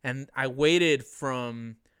 And I waited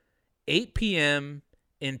from 8 p.m.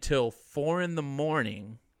 until 4 in the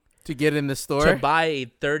morning. To get in the store? To buy a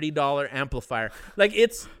 $30 amplifier. Like,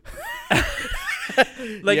 it's...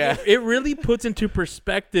 It really puts into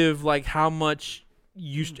perspective like how much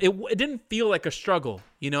it didn't feel like a struggle,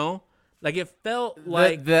 like it felt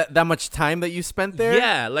like that much time that you spent there.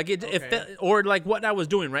 Yeah, like it felt, or like what I was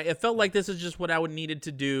doing, right? It felt like this is just what I would needed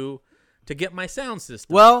to do to get my sound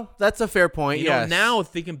system. Well, that's a fair point. You yes. know, now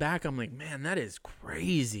thinking back, I'm like, man, that is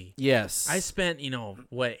crazy. Yes. I spent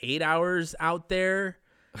 8 hours out there.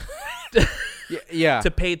 Yeah. To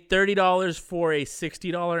pay $30 for a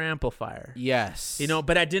 $60 amplifier. Yes.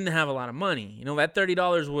 But I didn't have a lot of money. That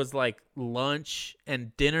 $30 was like lunch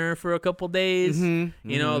and dinner for a couple days.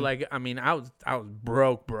 Mm-hmm. I was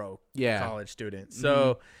broke. Yeah. College student.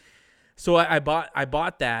 So I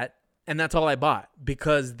bought that, and that's all I bought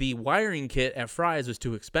because the wiring kit at Fry's was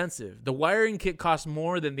too expensive. The wiring kit cost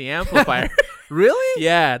more than the amplifier. Really?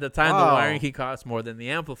 Yeah, at the time the wiring kit cost more than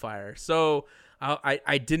the amplifier. So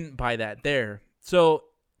I didn't buy that there. So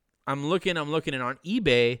I'm looking, and on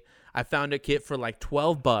eBay, I found a kit for like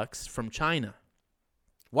 $12 from China.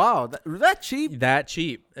 Wow, that cheap? That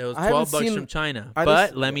cheap. It was $12 from China.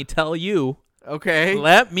 But let me tell you. Okay.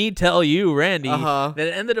 Let me tell you, Randy, that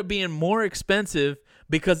it ended up being more expensive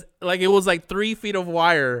because it was like 3 feet of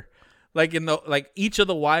wire. Each of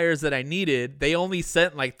the wires that I needed, they only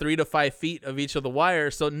sent like 3 to 5 feet of each of the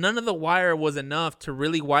wires. So none of the wire was enough to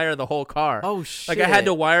really wire the whole car. Oh, shit. Like I had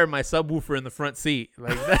to wire my subwoofer in the front seat.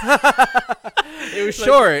 Like that. It was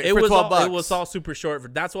short. It for was $12. It was all super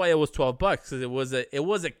short. That's why it was $12 because it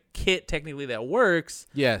was a kit technically that works.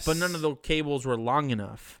 Yes. But none of the cables were long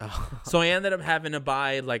enough. So I ended up having to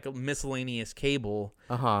buy like a miscellaneous cable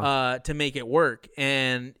to make it work.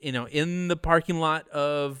 And in the parking lot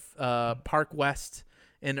of Park West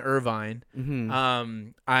in Irvine,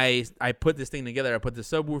 I put this thing together. I put the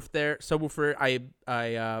subwoofer.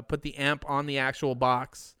 I put the amp on the actual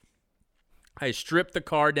box. I stripped the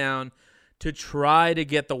car down to try to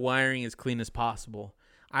get the wiring as clean as possible.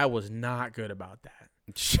 I was not good about that.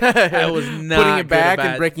 I was not putting it back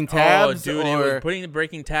and breaking tabs. Oh, dude, it was putting the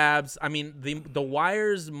breaking tabs. I mean, the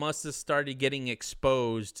wires must have started getting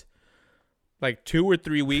exposed like 2 or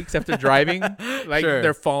 3 weeks after driving. Like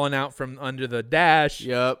they're falling out from under the dash.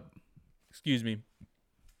 Yep. Excuse me.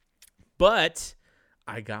 But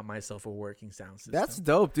I got myself a working sound system. That's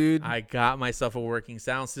dope, dude. I got myself a working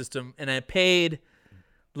sound system, and I paid,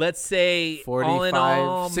 let's say, 45, all in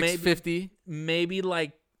all, $650. maybe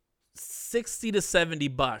like $60 to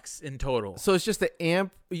 $70 in total. So it's just the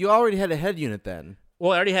amp. You already had a head unit then.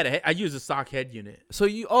 Well, I already had I used a stock head unit. So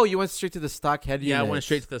you went straight to the stock head unit. Yeah, I went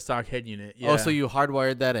straight to the stock head unit. Yeah. Oh, so you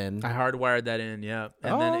hardwired that in. I hardwired that in, yeah.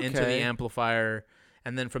 And then into the amplifier,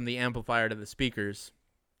 and then from the amplifier to the speakers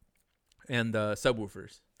and the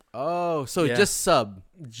subwoofers. Oh, so just sub.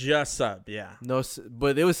 Just sub, yeah. No,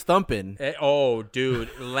 but it was thumping. Dude,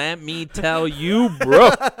 let me tell you, bro.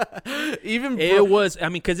 It was,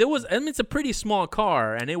 because it's a pretty small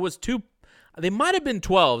car, and it was they might have been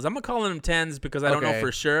 12s. I'm calling them 10s because I don't know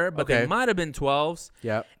for sure, but they might have been 12s.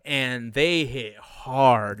 Yeah. And they hit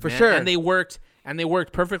hard, for man. sure. And they worked and they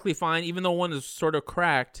worked perfectly fine. Even though one is sort of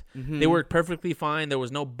cracked, they worked perfectly fine. There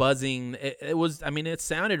was no buzzing. It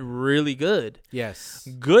sounded really good. Yes.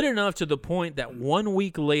 Good enough to the point that 1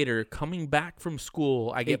 week later, coming back from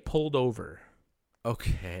school, I get pulled over.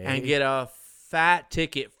 Okay. And get a fat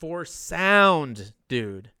ticket for sound,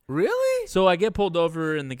 dude. Really? So I get pulled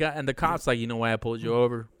over, and the cop's like, you know why I pulled you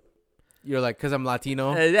over? You're like, because I'm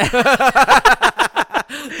Latino?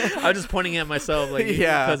 I'm just pointing at myself like,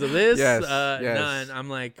 because of this? Yes. None. I'm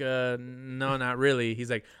like, no, not really.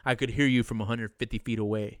 He's like, I could hear you from 150 feet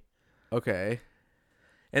away. Okay.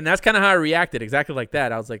 And that's kind of how I reacted, exactly like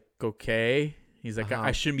that. I was like, okay. He's like,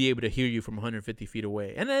 I shouldn't be able to hear you from 150 feet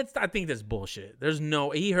away. And I think that's bullshit.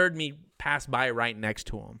 He heard me pass by right next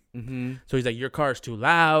to him. Mm-hmm. So he's like, your car's too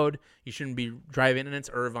loud. You shouldn't be driving. And it's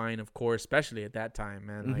Irvine, of course, especially at that time,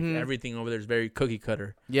 man. Like everything over there is very cookie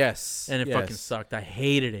cutter. Yes. And it fucking sucked. I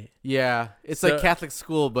hated it. Yeah. It's like Catholic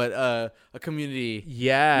school, but a community.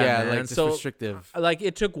 Yeah. Yeah, man. like just restrictive. Like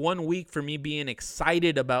it took 1 week for me being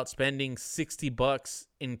excited about spending $60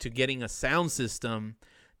 into getting a sound system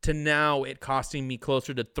to now it costing me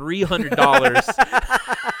closer to $300.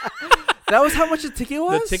 That was how much the ticket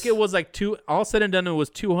was? The ticket was like all said and done, it was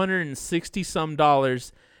 $260 some.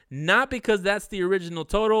 Not because that's the original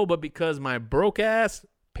total, but because my broke ass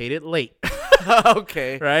paid it late.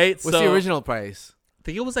 Okay. Right? What's the original price? I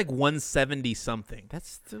think it was like $170 something. That's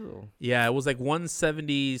still. Yeah, it was like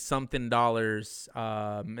 $170 something.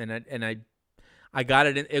 And I got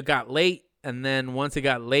it. It got late. And then once it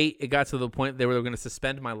got late, it got to the point they were going to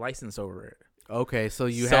suspend my license over it. Okay, so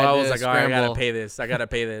I was like, all right, I gotta pay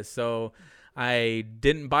this. So I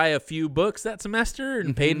didn't buy a few books that semester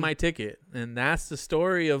and paid my ticket. And that's the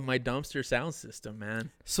story of my dumpster sound system, man.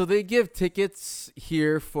 So they give tickets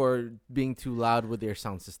here for being too loud with their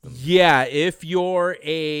sound system. Yeah, if you're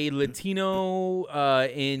a Latino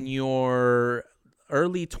in your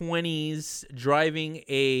early 20s driving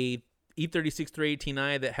a E36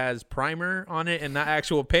 318i that has primer on it and not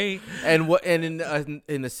actual paint, and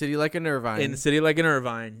in a city like an Irvine,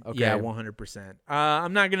 okay. Yeah, 100%.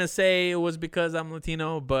 I'm not gonna say it was because I'm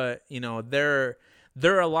Latino, but there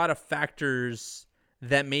are a lot of factors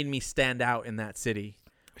that made me stand out in that city.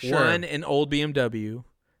 Sure. 1, an old BMW.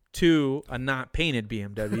 2, a not painted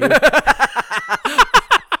BMW.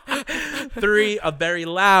 3, a very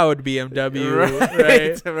loud BMW,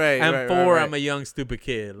 right? And 4, I'm a young stupid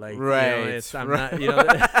kid, like I'm not,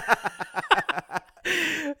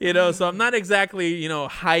 so I'm not exactly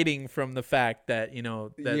hiding from the fact that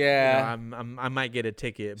I might get a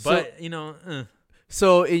ticket, but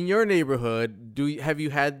So in your neighborhood, have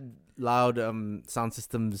you had loud sound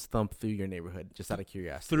systems thump through your neighborhood? Just out of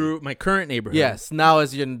curiosity. Through my current neighborhood? Yes. Now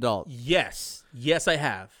as you're an adult. Yes, I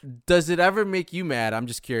have. Does it ever make you mad? I'm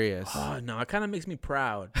just curious. Oh no, it kind of makes me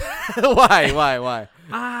proud. Why?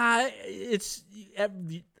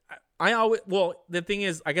 The thing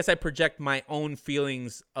is, I guess I project my own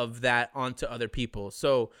feelings of that onto other people.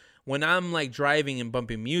 So when I'm like driving and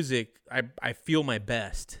bumping music, I feel my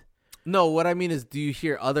best. No, what I mean is, do you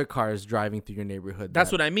hear other cars driving through your neighborhood?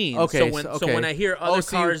 That's what I mean. Okay, so when I hear other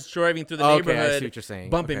cars driving through the neighborhood, I see what you're saying.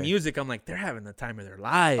 Bumping music, I'm like, they're having the time of their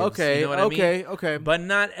lives. Okay, you know what I mean? Okay. But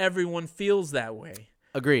not everyone feels that way.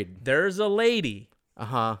 Agreed. There's a lady.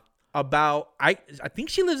 About I think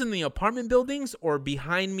she lives in the apartment buildings or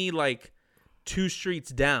behind me, like 2 streets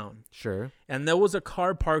down. Sure. And there was a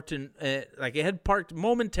car parked in, it had parked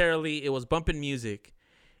momentarily. It was bumping music.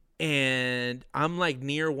 And I'm like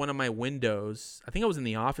near one of my windows. I think I was in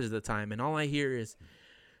the office at the time. And all I hear is,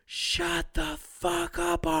 shut the fuck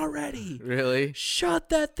up already. Really? Shut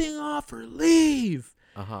that thing off or leave.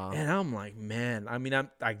 And I'm like, man, I'm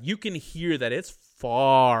like, you can hear that it's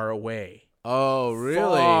far away. Oh,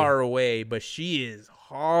 really? Far away. But she is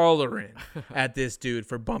hollering at this dude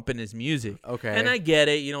for bumping his music. Okay. And I get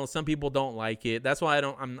it. Some people don't like it. That's why I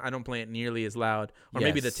don't play it nearly as loud. Or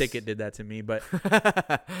maybe the ticket did that to me. But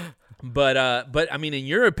but I mean, in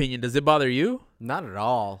your opinion, does it bother you? Not at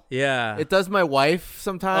all. Yeah. It does my wife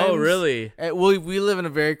sometimes. Oh, really? We live in a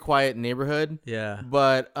very quiet neighborhood. Yeah.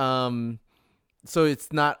 But so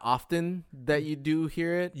it's not often that you do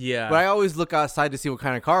hear it. Yeah. But I always look outside to see what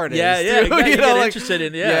kind of car it is. Yeah. You get interested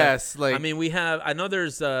in. Yeah. Yes. Like, I mean, I know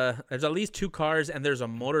there's at least 2 cars and there's a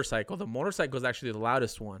motorcycle. The motorcycle is actually the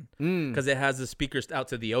loudest one because it has the speakers out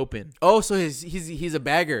to the open. Oh, so he's a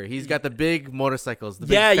bagger. He's got the big motorcycles. The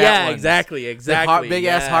big fat ones. Exactly. Big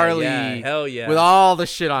ass Harley. Yeah, hell yeah. With all the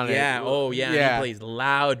shit on it. Yeah. Oh yeah. And he plays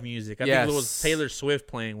loud music. I think it was Taylor Swift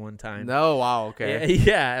playing one time. No. Wow. Okay.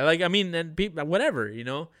 Yeah. Like, I mean, and people, whatever,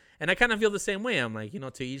 And I kind of feel the same way. I'm like,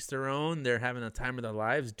 to each their own. They're having a time of their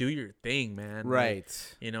lives. Do your thing, man.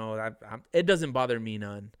 Right. Like, it doesn't bother me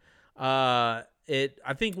none. I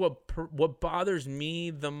think what bothers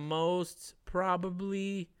me the most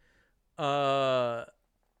probably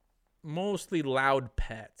mostly loud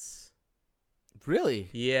pets. Really?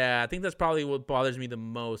 Yeah, I think that's probably what bothers me the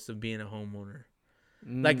most of being a homeowner.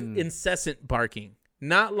 Like incessant barking.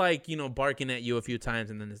 Not like, barking at you a few times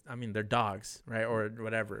and then they're dogs, right? Or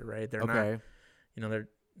whatever, right? They're not,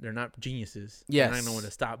 they're not geniuses. Yes. They're not know when to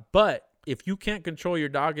stop. But if you can't control your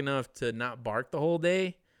dog enough to not bark the whole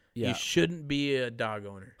day, you shouldn't be a dog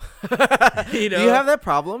owner. Do you have that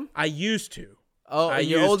problem? I used to. Oh, in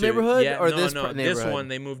your old neighborhood? Yeah, or no, this no. neighborhood? This one,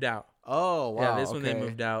 they moved out. Oh, wow. Yeah, this one they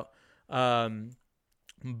moved out.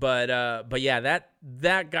 But yeah,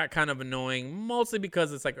 that got kind of annoying, mostly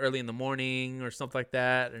because it's like early in the morning or something like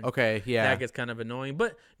that. And okay, yeah. That gets kind of annoying.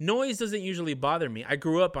 But noise doesn't usually bother me. I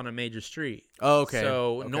grew up on a major street. Oh, okay.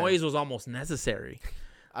 So noise was almost necessary.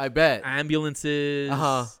 I bet. Ambulances.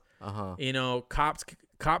 Uh-huh.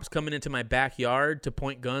 Cops coming into my backyard to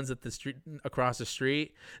point guns at the street across the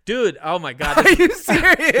street, dude. Oh my god, are you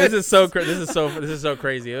serious? This is so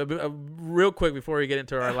crazy. Real quick before we get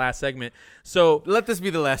into our last segment, so let this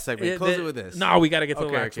be the last segment. Close it with this. No, we got to get to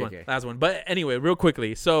the last one. But anyway, real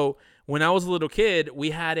quickly. So when I was a little kid,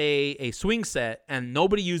 we had a swing set, and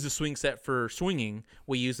nobody used the swing set for swinging.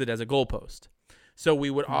 We used it as a goalpost. So we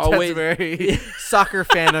would always. That's very soccer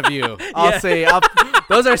fan of you. I'll say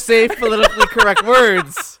those are safe, politically correct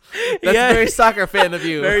words. That's very soccer fan of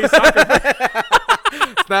you. Very soccer fan.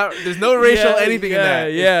 There's no racial anything in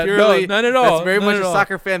that. Yeah, purely, none at all. That's very much a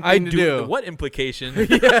soccer fan thing to do. What implication?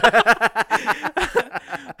 But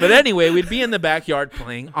anyway, we'd be in the backyard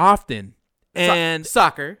playing often. And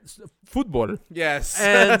soccer. Football. Yes.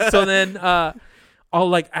 And so then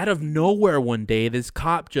out of nowhere one day, this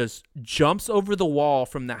cop just jumps over the wall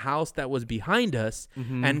from the house that was behind us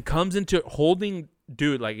and comes into holding,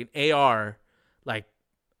 dude, like an AR. Like,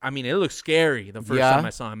 it looks scary the first time I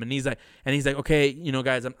saw him. And he's like, okay,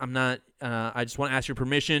 guys, I'm not, I just want to ask your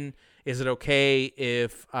permission. Is it okay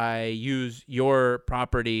if I use your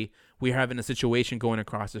property? We're having a situation going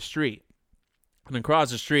across the street. And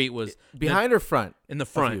across the street was behind or front? In the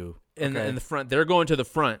front. In the front. They're going to the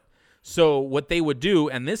front. So what they would do,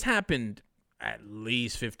 and this happened at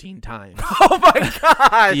least 15 times. Oh, my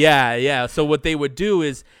God. Yeah. So what they would do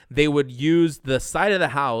is they would use the side of the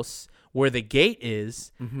house where the gate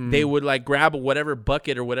is. They would grab whatever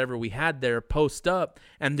bucket or whatever we had there, post up,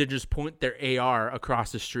 and they just point their AR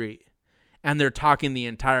across the street. And they're talking the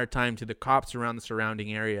entire time to the cops around the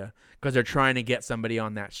surrounding area because they're trying to get somebody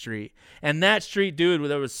on that street. And that street, dude,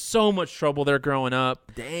 there was so much trouble there growing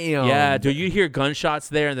up. Damn. Yeah, dude, you hear gunshots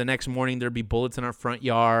there, and the next morning there'd be bullets in our front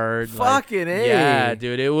yard. Fucking A. Yeah,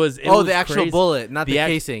 dude, it was the actual crazy. bullet, not the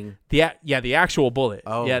casing. The actual bullet.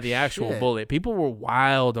 Oh, yeah, the actual bullet. People were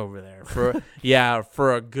wild over there for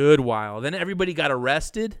a good while. Then everybody got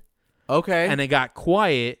arrested. Okay. And they got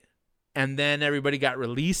quiet. And then everybody got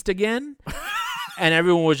released again, and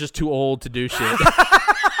everyone was just too old to do shit.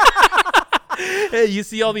 You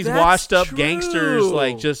see all these washed up gangsters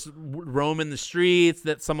just roaming the streets.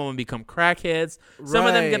 That some of them become crackheads. Some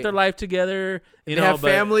of them get their life together. Have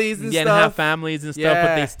families and stuff. And have families and stuff,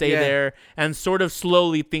 but they stay there. And sort of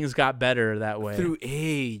slowly things got better that way through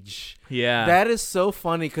age. Yeah, that is so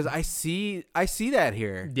funny because I see that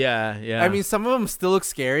here. Yeah. Some of them still look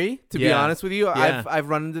scary. To be honest with you, I've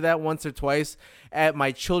run into that once or twice at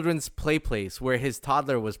my children's play place where his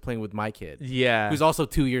toddler was playing with my kid. Yeah, who's also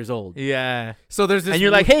 2 years old. Yeah. So there's this, and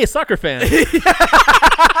you're like, hey, soccer fan,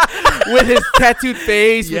 with his tattooed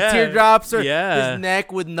face with teardrops or his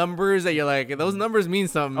neck with numbers that you're like, those numbers mean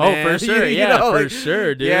something. Oh, man. for sure. For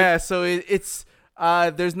sure, dude. Yeah. So it's.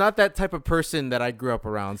 There's not that type of person that I grew up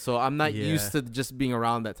around, so I'm not used to just being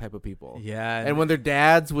around that type of people. Yeah. And when they're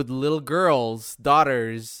dads with little girls,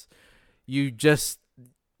 daughters,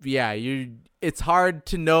 it's hard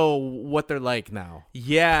to know what they're like now.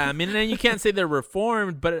 Yeah, and you can't say they're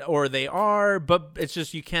reformed, or they are, but it's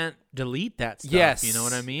just you can't delete that stuff. Yes. You know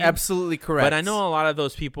what I mean? Absolutely correct. But I know a lot of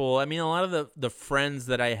those people, a lot of the friends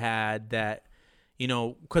that I had that,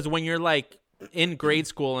 because when you're in grade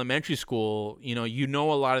school, elementary school, you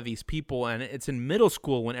know a lot of these people, and it's in middle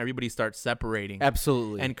school when everybody starts separating.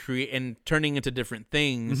 Absolutely. And turning into different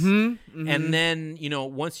things. And then,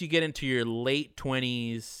 once you get into your late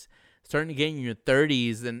 20s, starting to get in your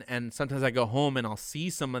 30s, and sometimes I go home and I'll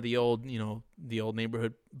see some of the old, the old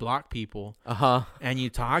neighborhood block people. And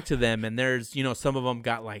you talk to them, and there's, some of them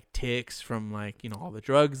got tics from all the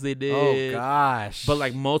drugs they did. Oh gosh.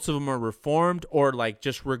 But most of them are reformed or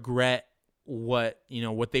just regret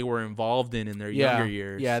what they were involved in their younger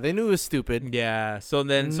years. Yeah, they knew it was stupid. Yeah. So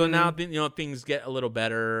now things get a little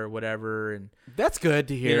better or whatever, and that's good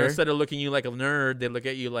to hear. instead of looking at you like a nerd, they look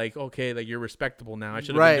at you like, okay, like you're respectable now. I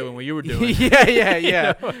should have been doing what you were doing.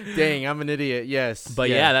 yeah. Dang, I'm an idiot. Yes. But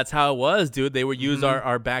that's how it was, dude. They would use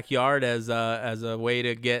our backyard as a way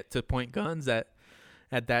to get to point guns at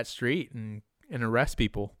that street and arrest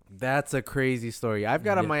people. That's a crazy story. I've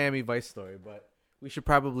got a Miami Vice story, but we should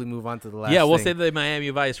probably move on to the last. Yeah, we'll thing. save the Miami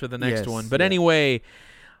Vice for the next one. But anyway,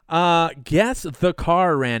 guess the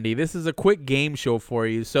car, Randy. This is a quick game show for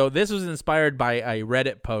you. So this was inspired by a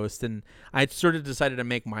Reddit post, and I sort of decided to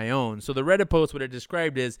make my own. So the Reddit post, what it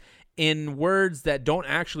described is, in words that don't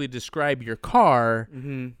actually describe your car,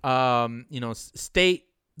 state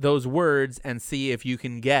those words and see if you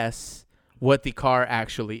can guess what the car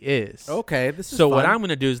actually is. Okay, this is so fun. what I'm going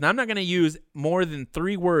to do is, I'm not going to use more than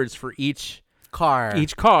 3 words for each car.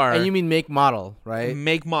 And you mean make, model, right?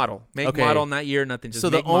 Make, model, model, not year, nothing. Just so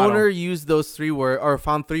make, the owner used those 3 words, or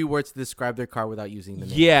found 3 words to describe their car without using the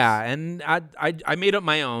names. Yeah, and I made up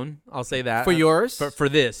my own. I'll say that for yours. For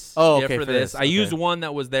this. Oh, yeah, okay. For this, I used one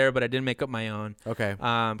that was there, but I didn't make up my own. Okay.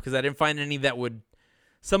 Because I didn't find any that would.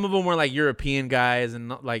 Some of them were like European guys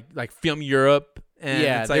and like film Europe. And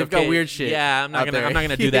yeah, it's like, they've got weird shit. Yeah, I'm not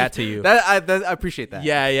gonna do that to you. I appreciate that.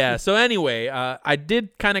 Yeah. So anyway, I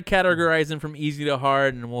did kind of categorize them from easy to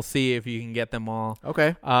hard, and we'll see if you can get them all.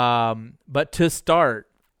 Okay. But to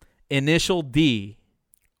start, initial D.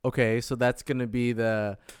 Okay, so that's gonna be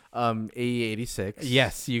the AE86.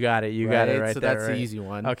 Yes, you got it. You got it right so there. That's the easy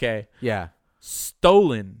one. Okay. Yeah.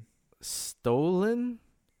 Stolen. Stolen.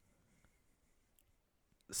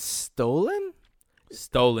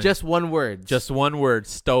 Just one word. Just one word.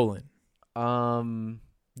 Stolen.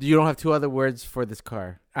 You don't have 2 other words for this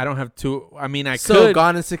car. I don't have 2. I mean, I so could.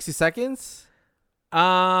 Gone in 60 Seconds.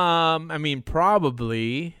 I mean,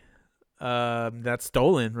 probably. That's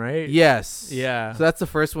stolen, right? Yes. Yeah. So that's the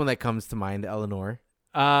first one that comes to mind, Eleanor.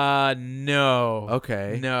 No.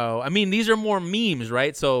 Okay. No. I mean, these are more memes,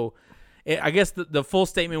 right? So I guess the full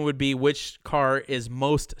statement would be, which car is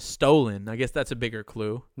most stolen? I guess that's a bigger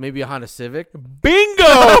clue. Maybe a Honda Civic. Bingo!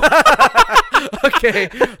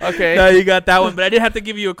 Okay. No, you got that one, but I did have to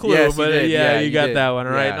give you a clue. Yes, but you did. you got that one.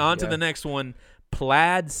 All right, Yeah, on to the next one.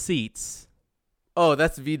 Plaid seats. Oh,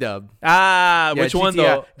 that's V-dub. Which one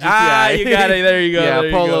though? GTI. You got it. There you go. Yeah,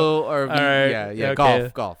 there Polo you go. or V. All right. Yeah.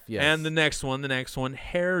 Okay. Golf. Yes. And the next one,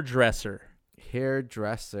 hairdresser.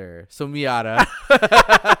 So Miata.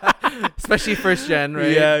 Especially first gen,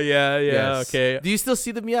 right? Yeah. Yes. Okay. Do you still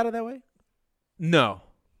see the Miata that way? No.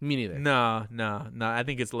 Me neither. No. I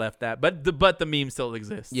think it's left that, but the meme still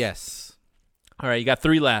exists. Yes. All right, you got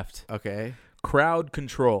 3 left. Okay. Crowd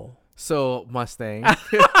control. So Mustang.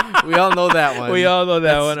 We all know that one. We all know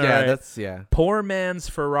that one. All right. That's Poor man's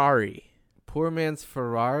Ferrari. Poor man's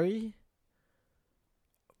Ferrari.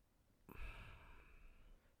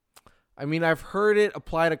 I mean, I've heard it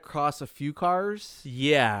applied across a few cars.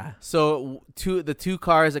 Yeah. So the 2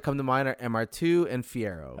 cars that come to mind are MR2 and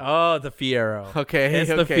Fiero. Oh, the Fiero. Okay. It's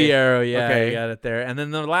the Fiero. Yeah, Okay. You got it there. And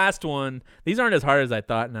then the last one, these aren't as hard as I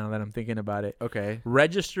thought now that I'm thinking about it. Okay.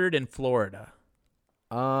 Registered in Florida.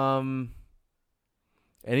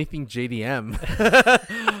 Anything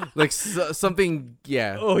JDM. Like something,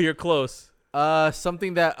 yeah. Oh, you're close.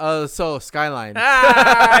 Something that, so Skyline.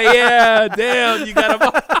 Yeah, damn, you got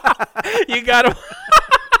them all.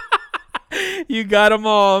 You got them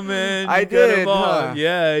all, man. I did, all.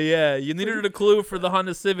 Yeah. You needed a clue for the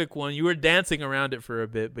Honda Civic one. You were dancing around it for a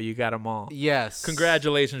bit, but you got them all. Yes.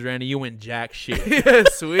 Congratulations, Randy. You went jack shit.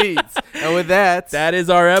 Sweet. And with that is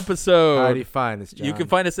our episode. Alrighty, fine. It's John. You can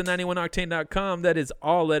find us at 91octane.com. That is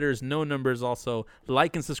all letters, no numbers. Also,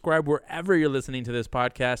 like and subscribe wherever you're listening to this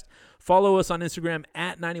podcast. Follow us on Instagram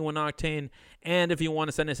at 91octane. And if you want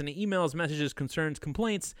to send us any emails, messages, concerns,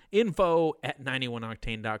 complaints, info at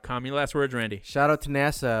 91octane.com. Your last words, Randy. Shout out to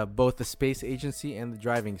NASA, both the space agency and the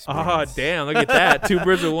driving experience. Oh, damn. Look at that. 2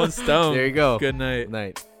 birds with 1 stone. There you go. Good night.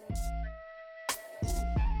 Night.